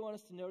what I really want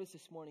us to notice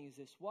this morning is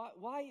this.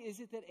 Why is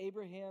it that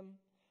Abraham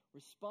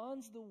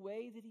responds the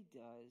way that he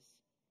does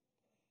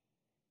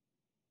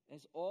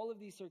as all of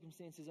these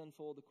circumstances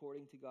unfold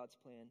according to God's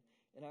plan?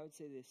 And I would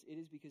say this. It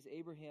is because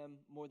Abraham,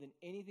 more than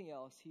anything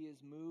else, he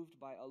is moved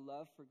by a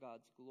love for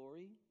God's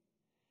glory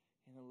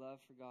and a love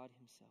for God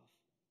himself.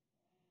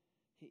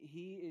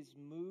 He is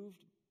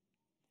moved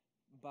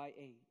by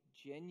a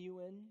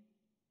genuine,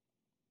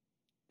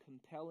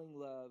 compelling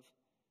love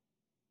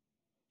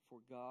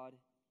for God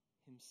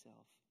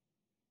himself.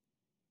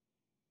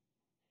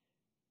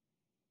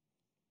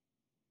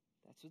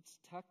 That's what's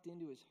tucked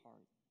into his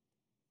heart.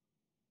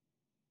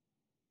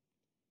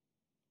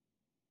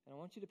 And I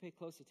want you to pay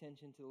close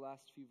attention to the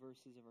last few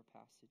verses of our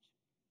passage.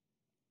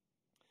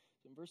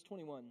 So in verse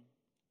 21,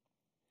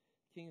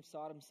 the king of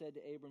Sodom said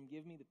to Abram,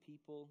 "Give me the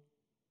people."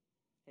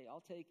 Hey, I'll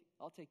take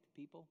the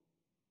people.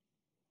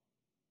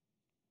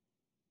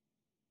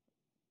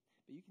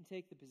 But you can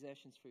take the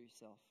possessions for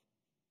yourself.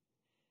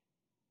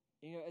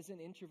 You know, as an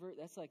introvert,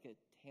 that's like a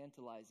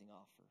tantalizing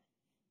offer.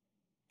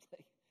 It's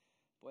like,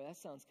 boy, that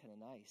sounds kind of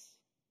nice.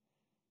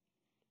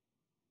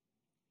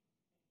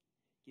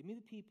 Give me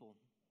the people.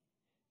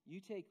 You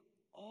take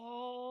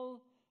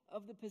all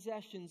of the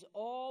possessions,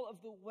 all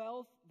of the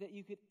wealth that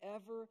you could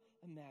ever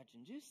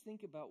imagine. Just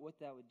think about what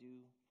that would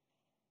do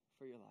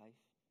for your life.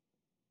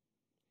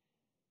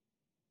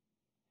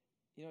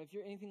 You know, if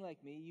you're anything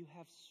like me, you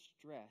have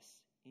stress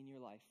in your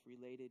life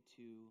related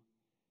to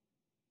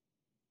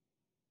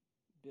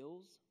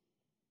bills,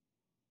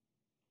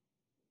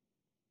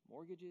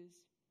 mortgages,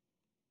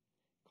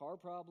 car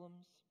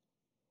problems,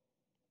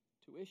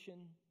 tuition.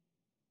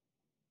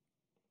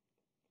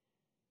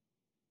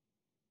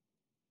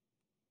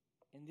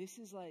 And this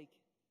is like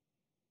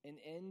an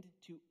end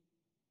to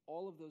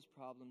all of those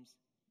problems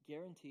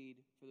guaranteed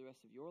for the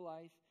rest of your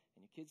life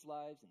and your kids'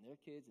 lives and their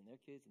kids and their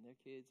kids and their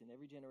kids and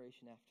every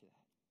generation after that.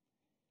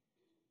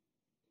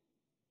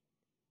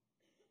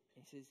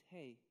 And he says,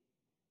 hey,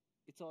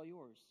 it's all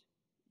yours.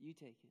 You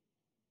take it.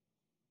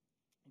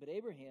 But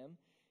Abraham,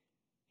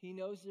 he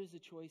knows there's a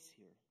choice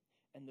here.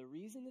 And the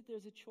reason that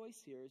there's a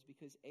choice here is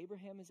because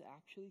Abraham has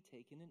actually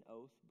taken an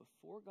oath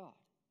before God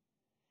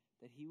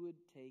that he would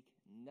take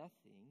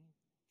nothing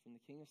from the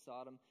king of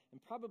Sodom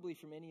and probably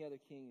from any other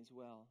king as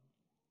well.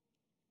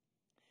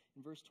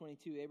 In verse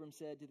 22, Abram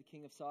said to the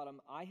king of Sodom,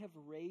 I have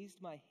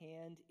raised my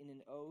hand in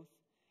an oath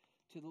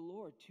to the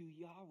Lord, to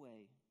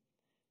Yahweh,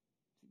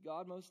 to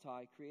God Most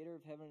High, creator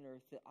of heaven and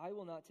earth, that I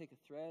will not take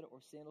a thread or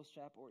sandal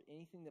strap or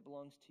anything that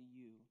belongs to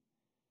you.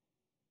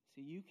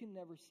 So you can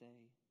never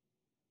say,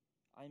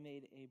 I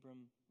made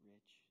Abram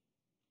rich.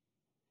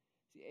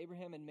 See,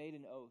 Abraham had made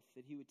an oath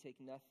that he would take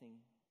nothing.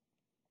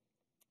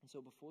 And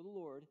so before the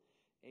Lord,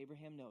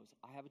 Abraham knows,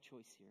 I have a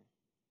choice here.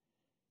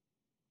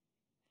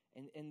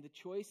 And the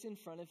choice in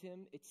front of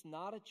him, it's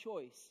not a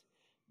choice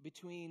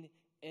between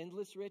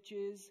endless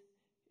riches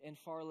and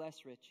far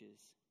less riches.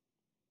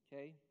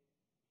 Okay?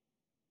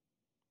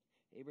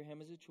 Abraham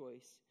has a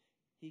choice.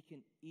 He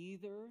can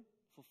either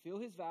fulfill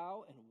his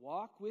vow and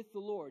walk with the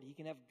Lord. He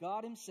can have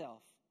God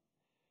himself.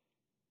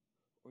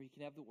 Or he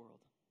can have the world.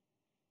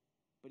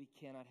 But he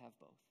cannot have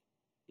both.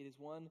 It is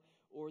one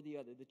or the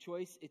other. The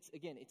choice,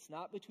 it's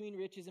not between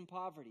riches and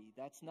poverty.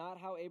 That's not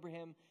how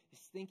Abraham is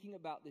thinking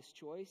about this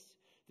choice.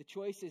 The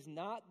choice is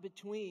not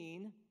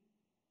between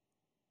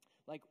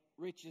like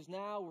riches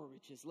now or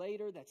riches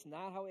later. That's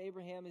not how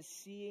Abraham is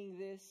seeing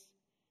this.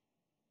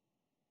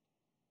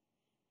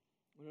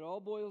 What it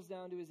all boils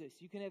down to is this.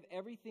 You can have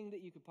everything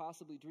that you could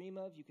possibly dream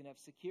of. You can have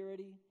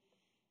security,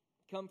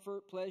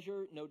 comfort,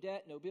 pleasure, no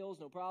debt, no bills,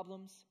 no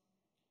problems.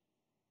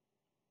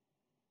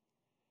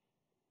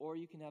 Or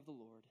you can have the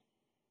Lord.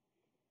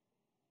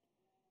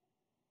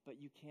 But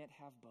you can't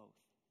have both.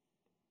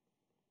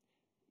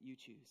 You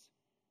choose.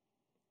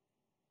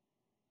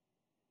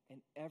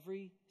 And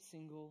every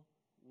single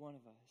one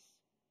of us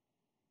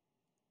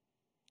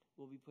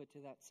will be put to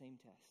that same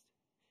test.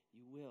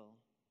 You will.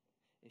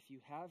 If you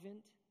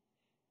haven't,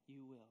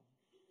 you will.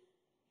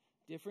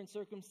 Different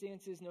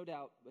circumstances, no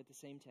doubt, but the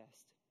same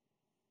test.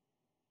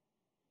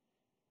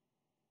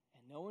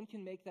 And no one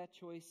can make that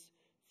choice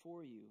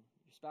for you.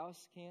 Your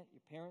spouse can't,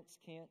 your parents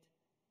can't.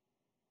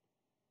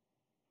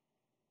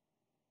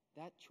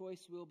 That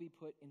choice will be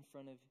put in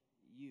front of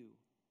you.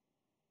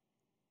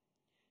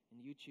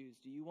 And you choose.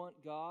 Do you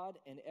want God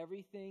and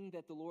everything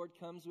that the Lord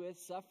comes with,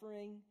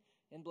 suffering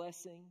and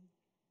blessing,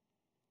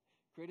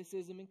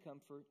 criticism and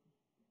comfort?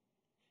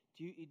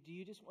 Do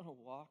you just want to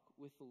walk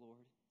with the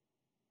Lord?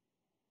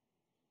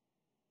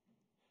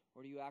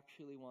 Or do you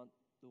actually want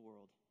the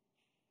world?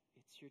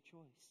 It's your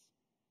choice.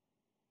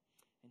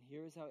 And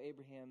here is how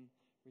Abraham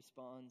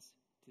responds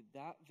to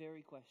that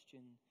very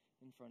question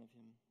in front of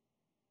him.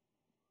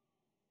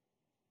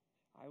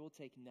 I will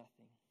take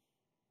nothing.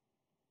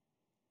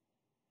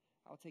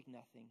 I'll take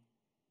nothing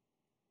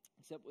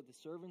except what the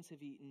servants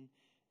have eaten.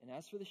 And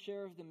as for the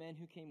share of the men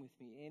who came with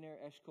me, Aner,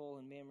 Eshcol,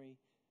 and Mamre,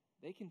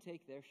 they can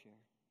take their share.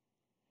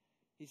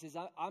 He says,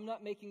 I'm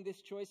not making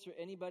this choice for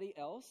anybody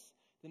else.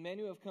 The men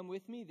who have come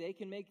with me, they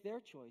can make their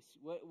choice.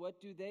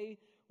 What do they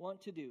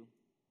want to do?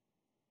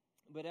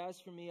 But as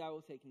for me, I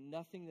will take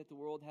nothing that the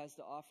world has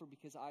to offer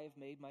because I have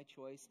made my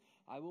choice.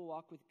 I will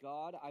walk with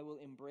God. I will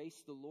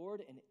embrace the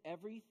Lord and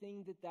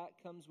everything that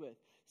comes with.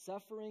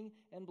 Suffering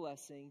and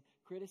blessing,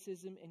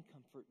 criticism and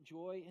comfort,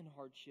 joy and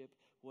hardship.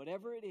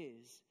 Whatever it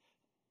is,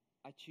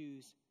 I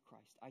choose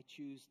Christ. I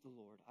choose the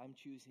Lord. I'm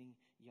choosing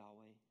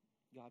Yahweh,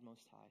 God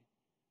Most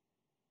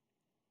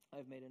High.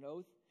 I've made an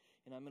oath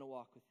and I'm going to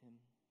walk with him.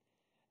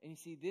 And you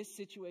see, this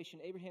situation,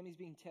 Abraham is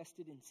being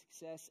tested in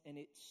success, and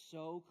it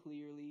so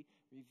clearly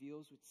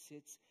reveals what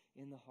sits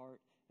in the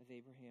heart of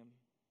Abraham.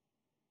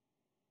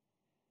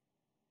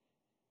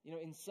 You know,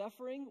 in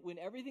suffering, when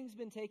everything's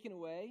been taken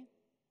away,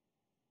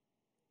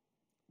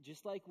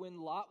 just like when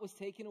Lot was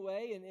taken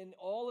away and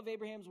all of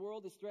Abraham's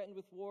world is threatened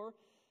with war,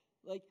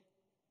 like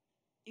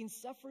in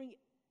suffering,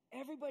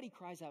 everybody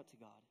cries out to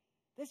God.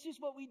 That's just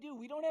what we do.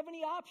 We don't have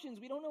any options.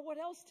 We don't know what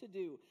else to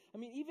do. I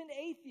mean, even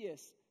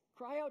atheists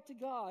cry out to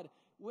God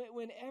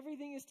when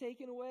everything is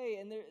taken away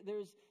and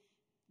there's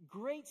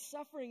great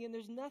suffering and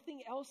there's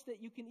nothing else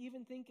that you can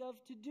even think of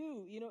to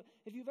do. You know,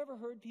 if you've ever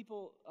heard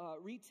people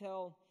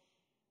retell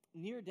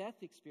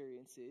near-death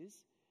experiences,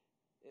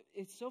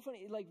 it's so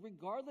funny. Like,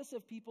 regardless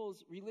of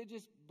people's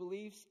religious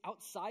beliefs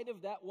outside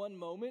of that one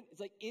moment, it's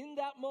like in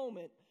that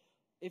moment,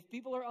 if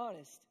people are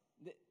honest,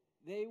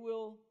 they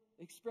will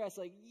express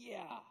like,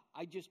 yeah,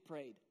 I just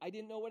prayed. I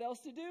didn't know what else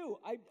to do.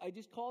 I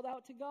just called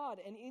out to God.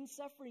 And in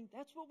suffering,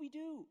 that's what we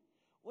do.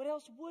 What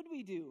else would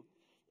we do?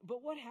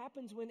 But what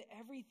happens when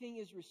everything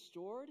is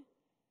restored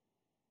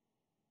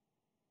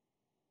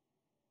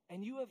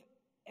and you have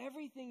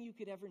everything you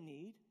could ever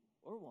need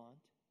or want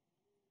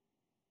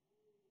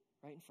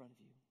right in front of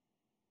you?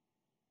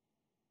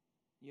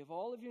 You have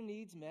all of your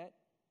needs met.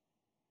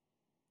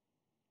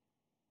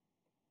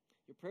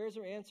 Your prayers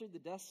are answered. The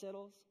dust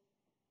settles.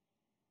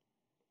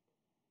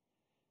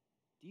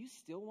 Do you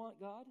still want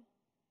God?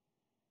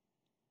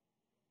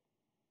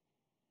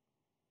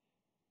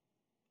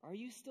 Are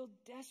you still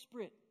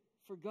desperate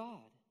for God?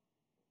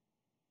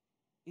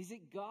 Is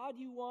it God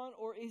you want,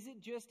 or is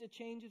it just a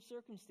change of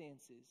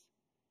circumstances?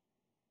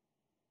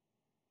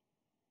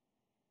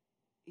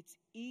 It's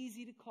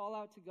easy to call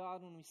out to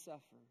God when we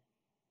suffer.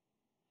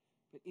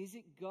 But is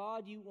it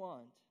God you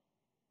want,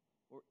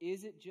 or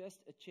is it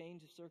just a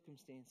change of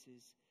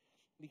circumstances?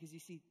 Because you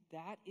see,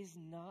 that is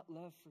not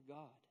love for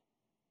God.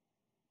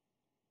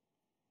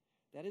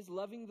 That is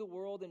loving the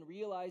world and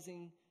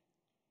realizing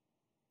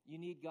you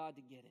need God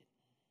to get it.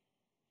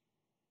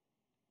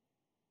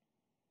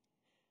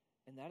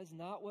 And that is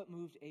not what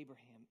moved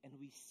Abraham. And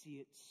we see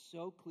it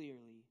so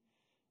clearly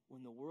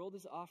when the world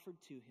is offered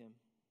to him.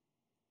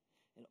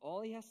 And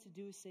all he has to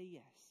do is say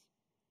yes.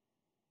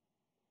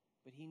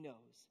 But he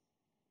knows,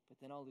 but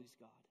then I'll lose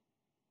God.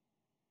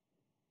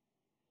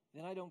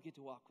 Then I don't get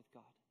to walk with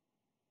God.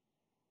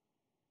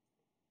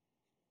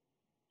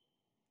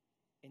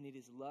 And it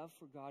is love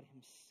for God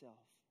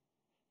himself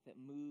that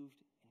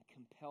moved and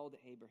compelled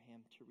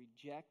Abraham to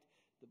reject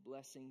the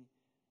blessing,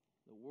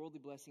 the worldly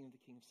blessing of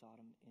the king of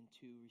Sodom, and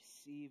to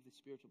receive the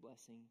spiritual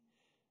blessing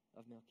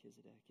of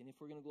Melchizedek. And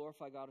if we're going to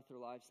glorify God with our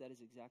lives, that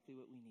is exactly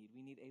what we need.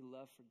 We need a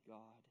love for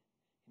God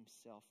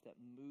himself that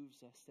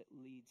moves us, that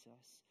leads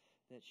us,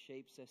 that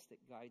shapes us,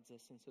 that guides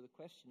us. And so the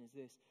question is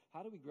this: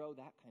 how do we grow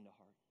that kind of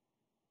heart?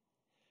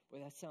 Boy,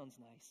 that sounds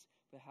nice,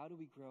 but how do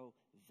we grow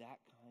that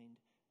kind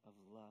of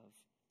love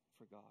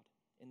for God?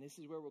 And this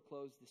is where we'll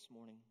close this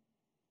morning.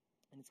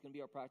 And it's going to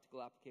be our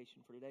practical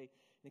application for today.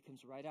 And it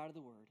comes right out of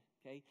the Word,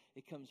 okay?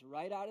 It comes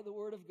right out of the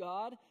Word of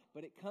God,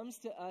 but it comes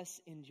to us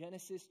in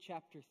Genesis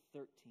chapter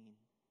 13.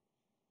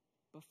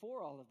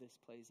 Before all of this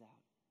plays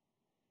out.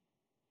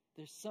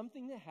 There's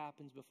something that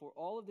happens before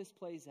all of this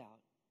plays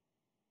out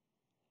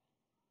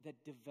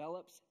that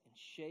develops and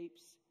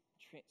shapes,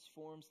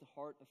 transforms the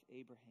heart of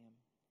Abraham.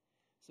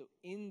 So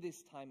in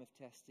this time of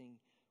testing,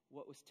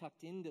 what was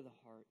tucked into the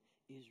heart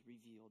is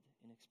revealed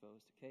and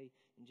exposed, okay?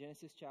 In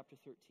Genesis chapter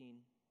 13.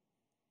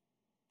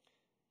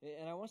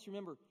 And I want us to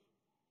remember,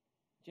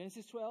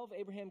 Genesis 12,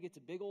 Abraham gets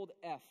a big old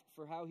F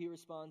for how he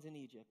responds in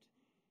Egypt,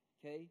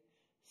 okay?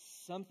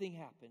 Something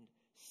happened.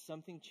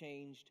 Something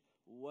changed.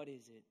 What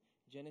is it?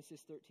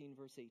 Genesis 13,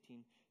 verse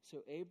 18. So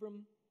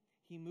Abram,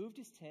 he moved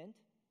his tent,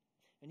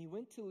 and he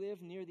went to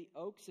live near the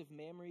oaks of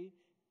Mamre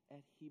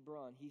at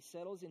Hebron. He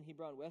settles in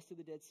Hebron, west of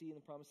the Dead Sea in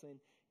the Promised Land,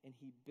 and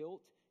he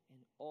built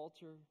an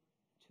altar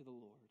to the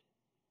Lord.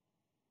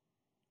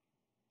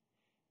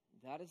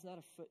 That is not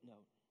a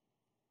footnote.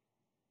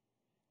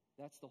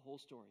 That's the whole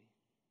story.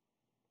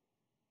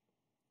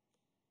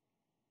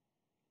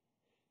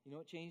 You know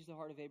what changed the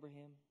heart of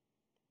Abraham?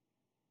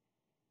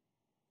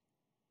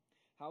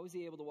 How was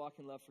he able to walk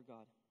in love for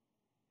God?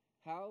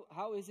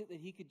 How is it that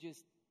he could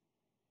just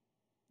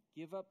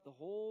give up the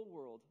whole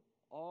world,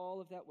 all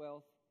of that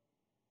wealth,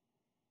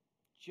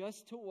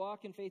 just to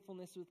walk in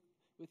faithfulness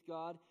with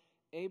God?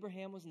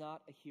 Abraham was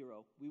not a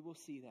hero. We will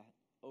see that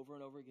over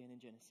and over again in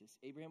Genesis.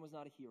 Abraham was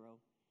not a hero.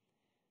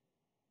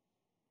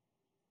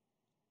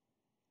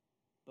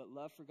 But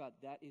love for God,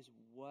 that is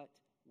what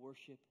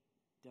worship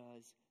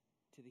does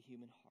to the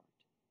human heart.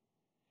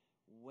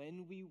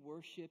 When we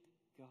worship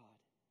God,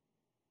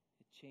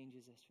 it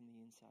changes us from the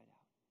inside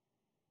out.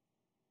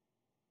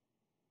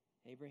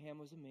 Abraham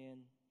was a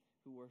man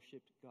who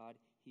worshiped God.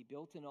 He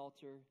built an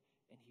altar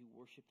and he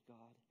worshiped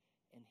God,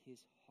 and his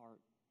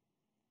heart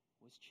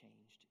was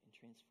changed and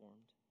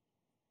transformed.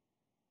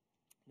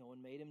 No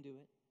one made him do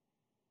it.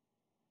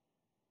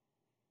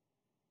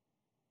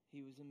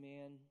 He was a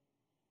man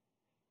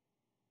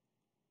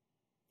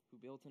who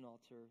built an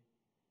altar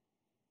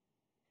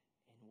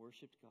and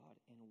worshiped God,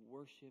 and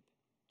worship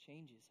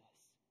changes us.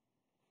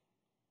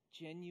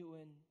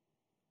 Genuine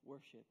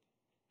worship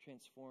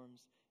transforms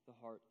the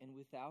heart, and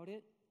without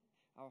it,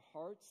 our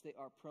hearts, they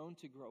are prone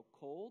to grow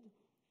cold,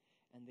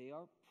 and they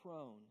are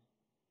prone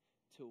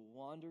to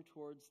wander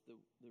towards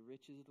the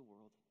riches of the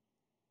world,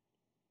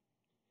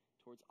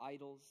 towards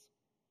idols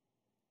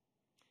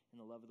and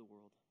the love of the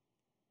world.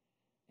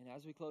 And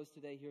as we close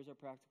today, here's our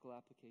practical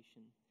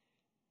application.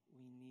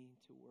 We need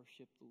to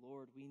worship the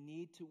Lord. We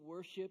need to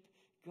worship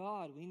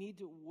God. We need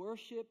to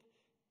worship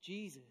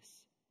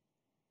Jesus.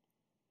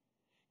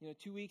 You know,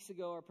 2 weeks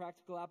ago, our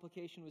practical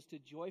application was to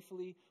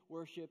joyfully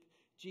worship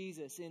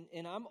Jesus.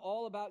 And I'm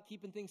all about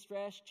keeping things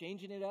fresh,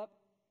 changing it up.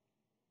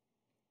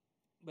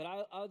 But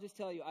I'll just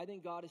tell you, I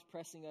think God is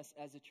pressing us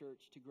as a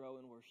church to grow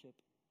in worship.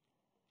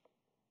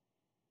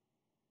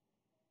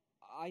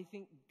 I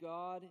think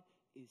God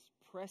is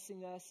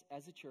pressing us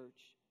as a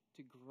church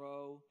to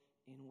grow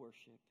in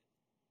worship.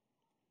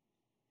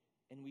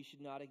 And we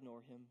should not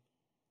ignore him.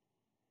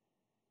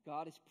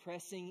 God is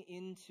pressing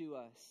into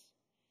us,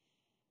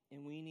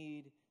 and we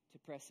need to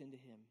press into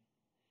him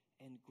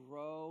and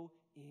grow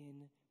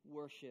in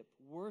worship.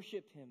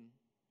 Worship him.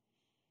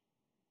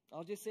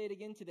 I'll just say it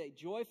again today.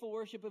 Joyful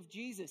worship of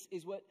Jesus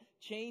is what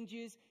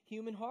changes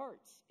human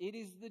hearts. It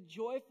is the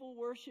joyful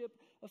worship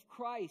of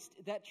Christ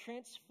that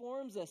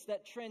transforms us,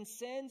 that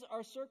transcends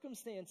our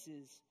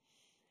circumstances.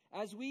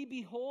 As we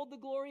behold the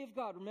glory of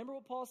God, remember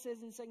what Paul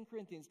says in 2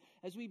 Corinthians,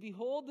 as we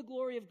behold the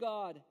glory of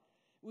God,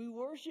 we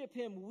worship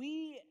him.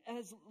 We,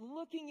 as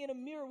looking in a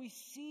mirror, we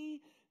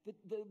see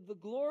the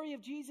glory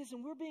of Jesus,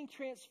 and we're being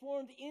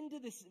transformed into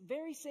this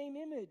very same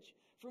image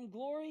from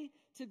glory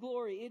to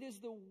glory. It is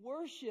the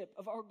worship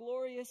of our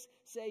glorious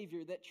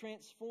Savior that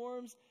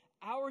transforms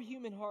our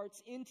human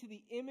hearts into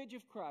the image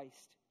of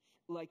Christ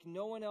like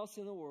no one else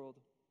in the world.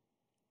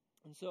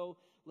 And so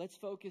let's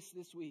focus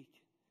this week.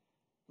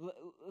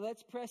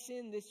 Let's press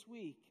in this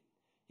week.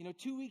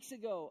 2 weeks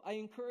ago, I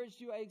encouraged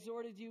you, I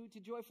exhorted you to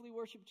joyfully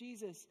worship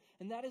Jesus,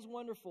 and that is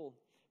wonderful.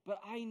 But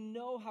I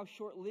know how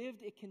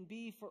short-lived it can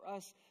be for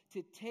us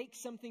to take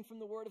something from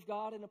the Word of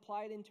God and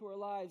apply it into our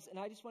lives. And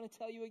I just want to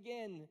tell you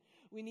again,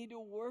 we need to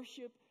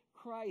worship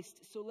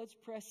Christ. So let's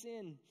press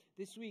in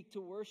this week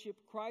to worship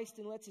Christ,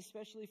 and let's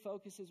especially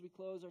focus as we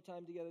close our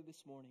time together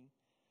this morning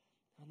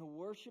on the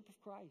worship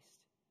of Christ.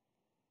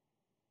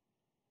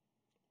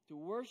 To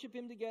worship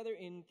him together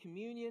in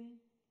communion,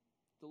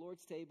 the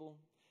Lord's table,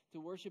 to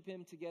worship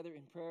him together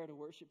in prayer, to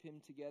worship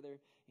him together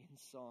in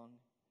song,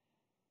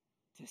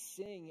 to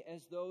sing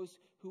as those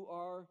who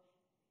are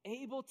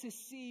able to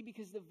see,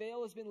 because the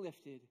veil has been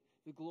lifted,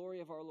 the glory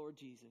of our Lord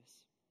Jesus.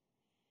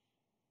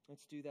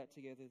 Let's do that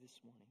together this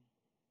morning.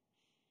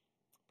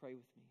 Pray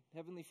with me.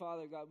 Heavenly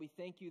Father, God, we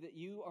thank you that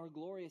you are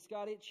glorious.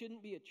 God, it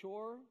shouldn't be a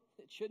chore.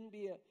 It shouldn't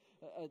be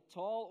a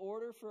tall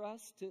order for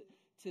us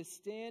to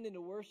stand and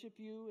to worship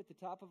you at the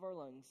top of our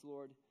lungs,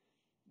 Lord.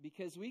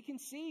 Because we can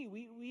see,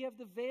 we have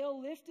the veil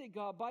lifted,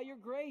 God. By your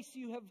grace,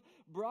 you have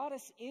brought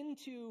us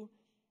into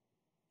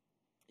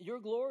your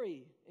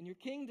glory and your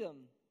kingdom,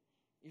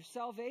 your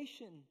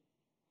salvation.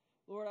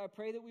 Lord, I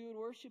pray that we would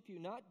worship you,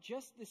 not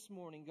just this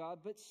morning, God,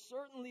 but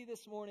certainly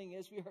this morning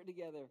as we are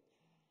together.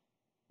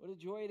 What a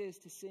joy it is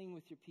to sing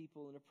with your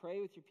people and to pray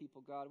with your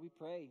people, God. We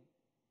pray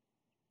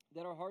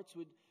that our hearts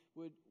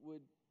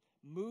would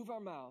move our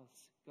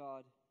mouths,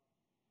 God,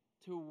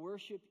 to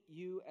worship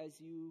you as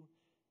you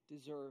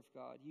deserve,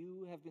 God.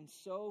 You have been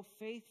so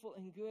faithful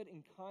and good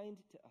and kind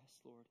to us,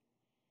 Lord.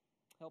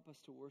 Help us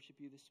to worship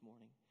you this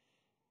morning.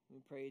 We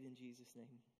pray it in Jesus' name.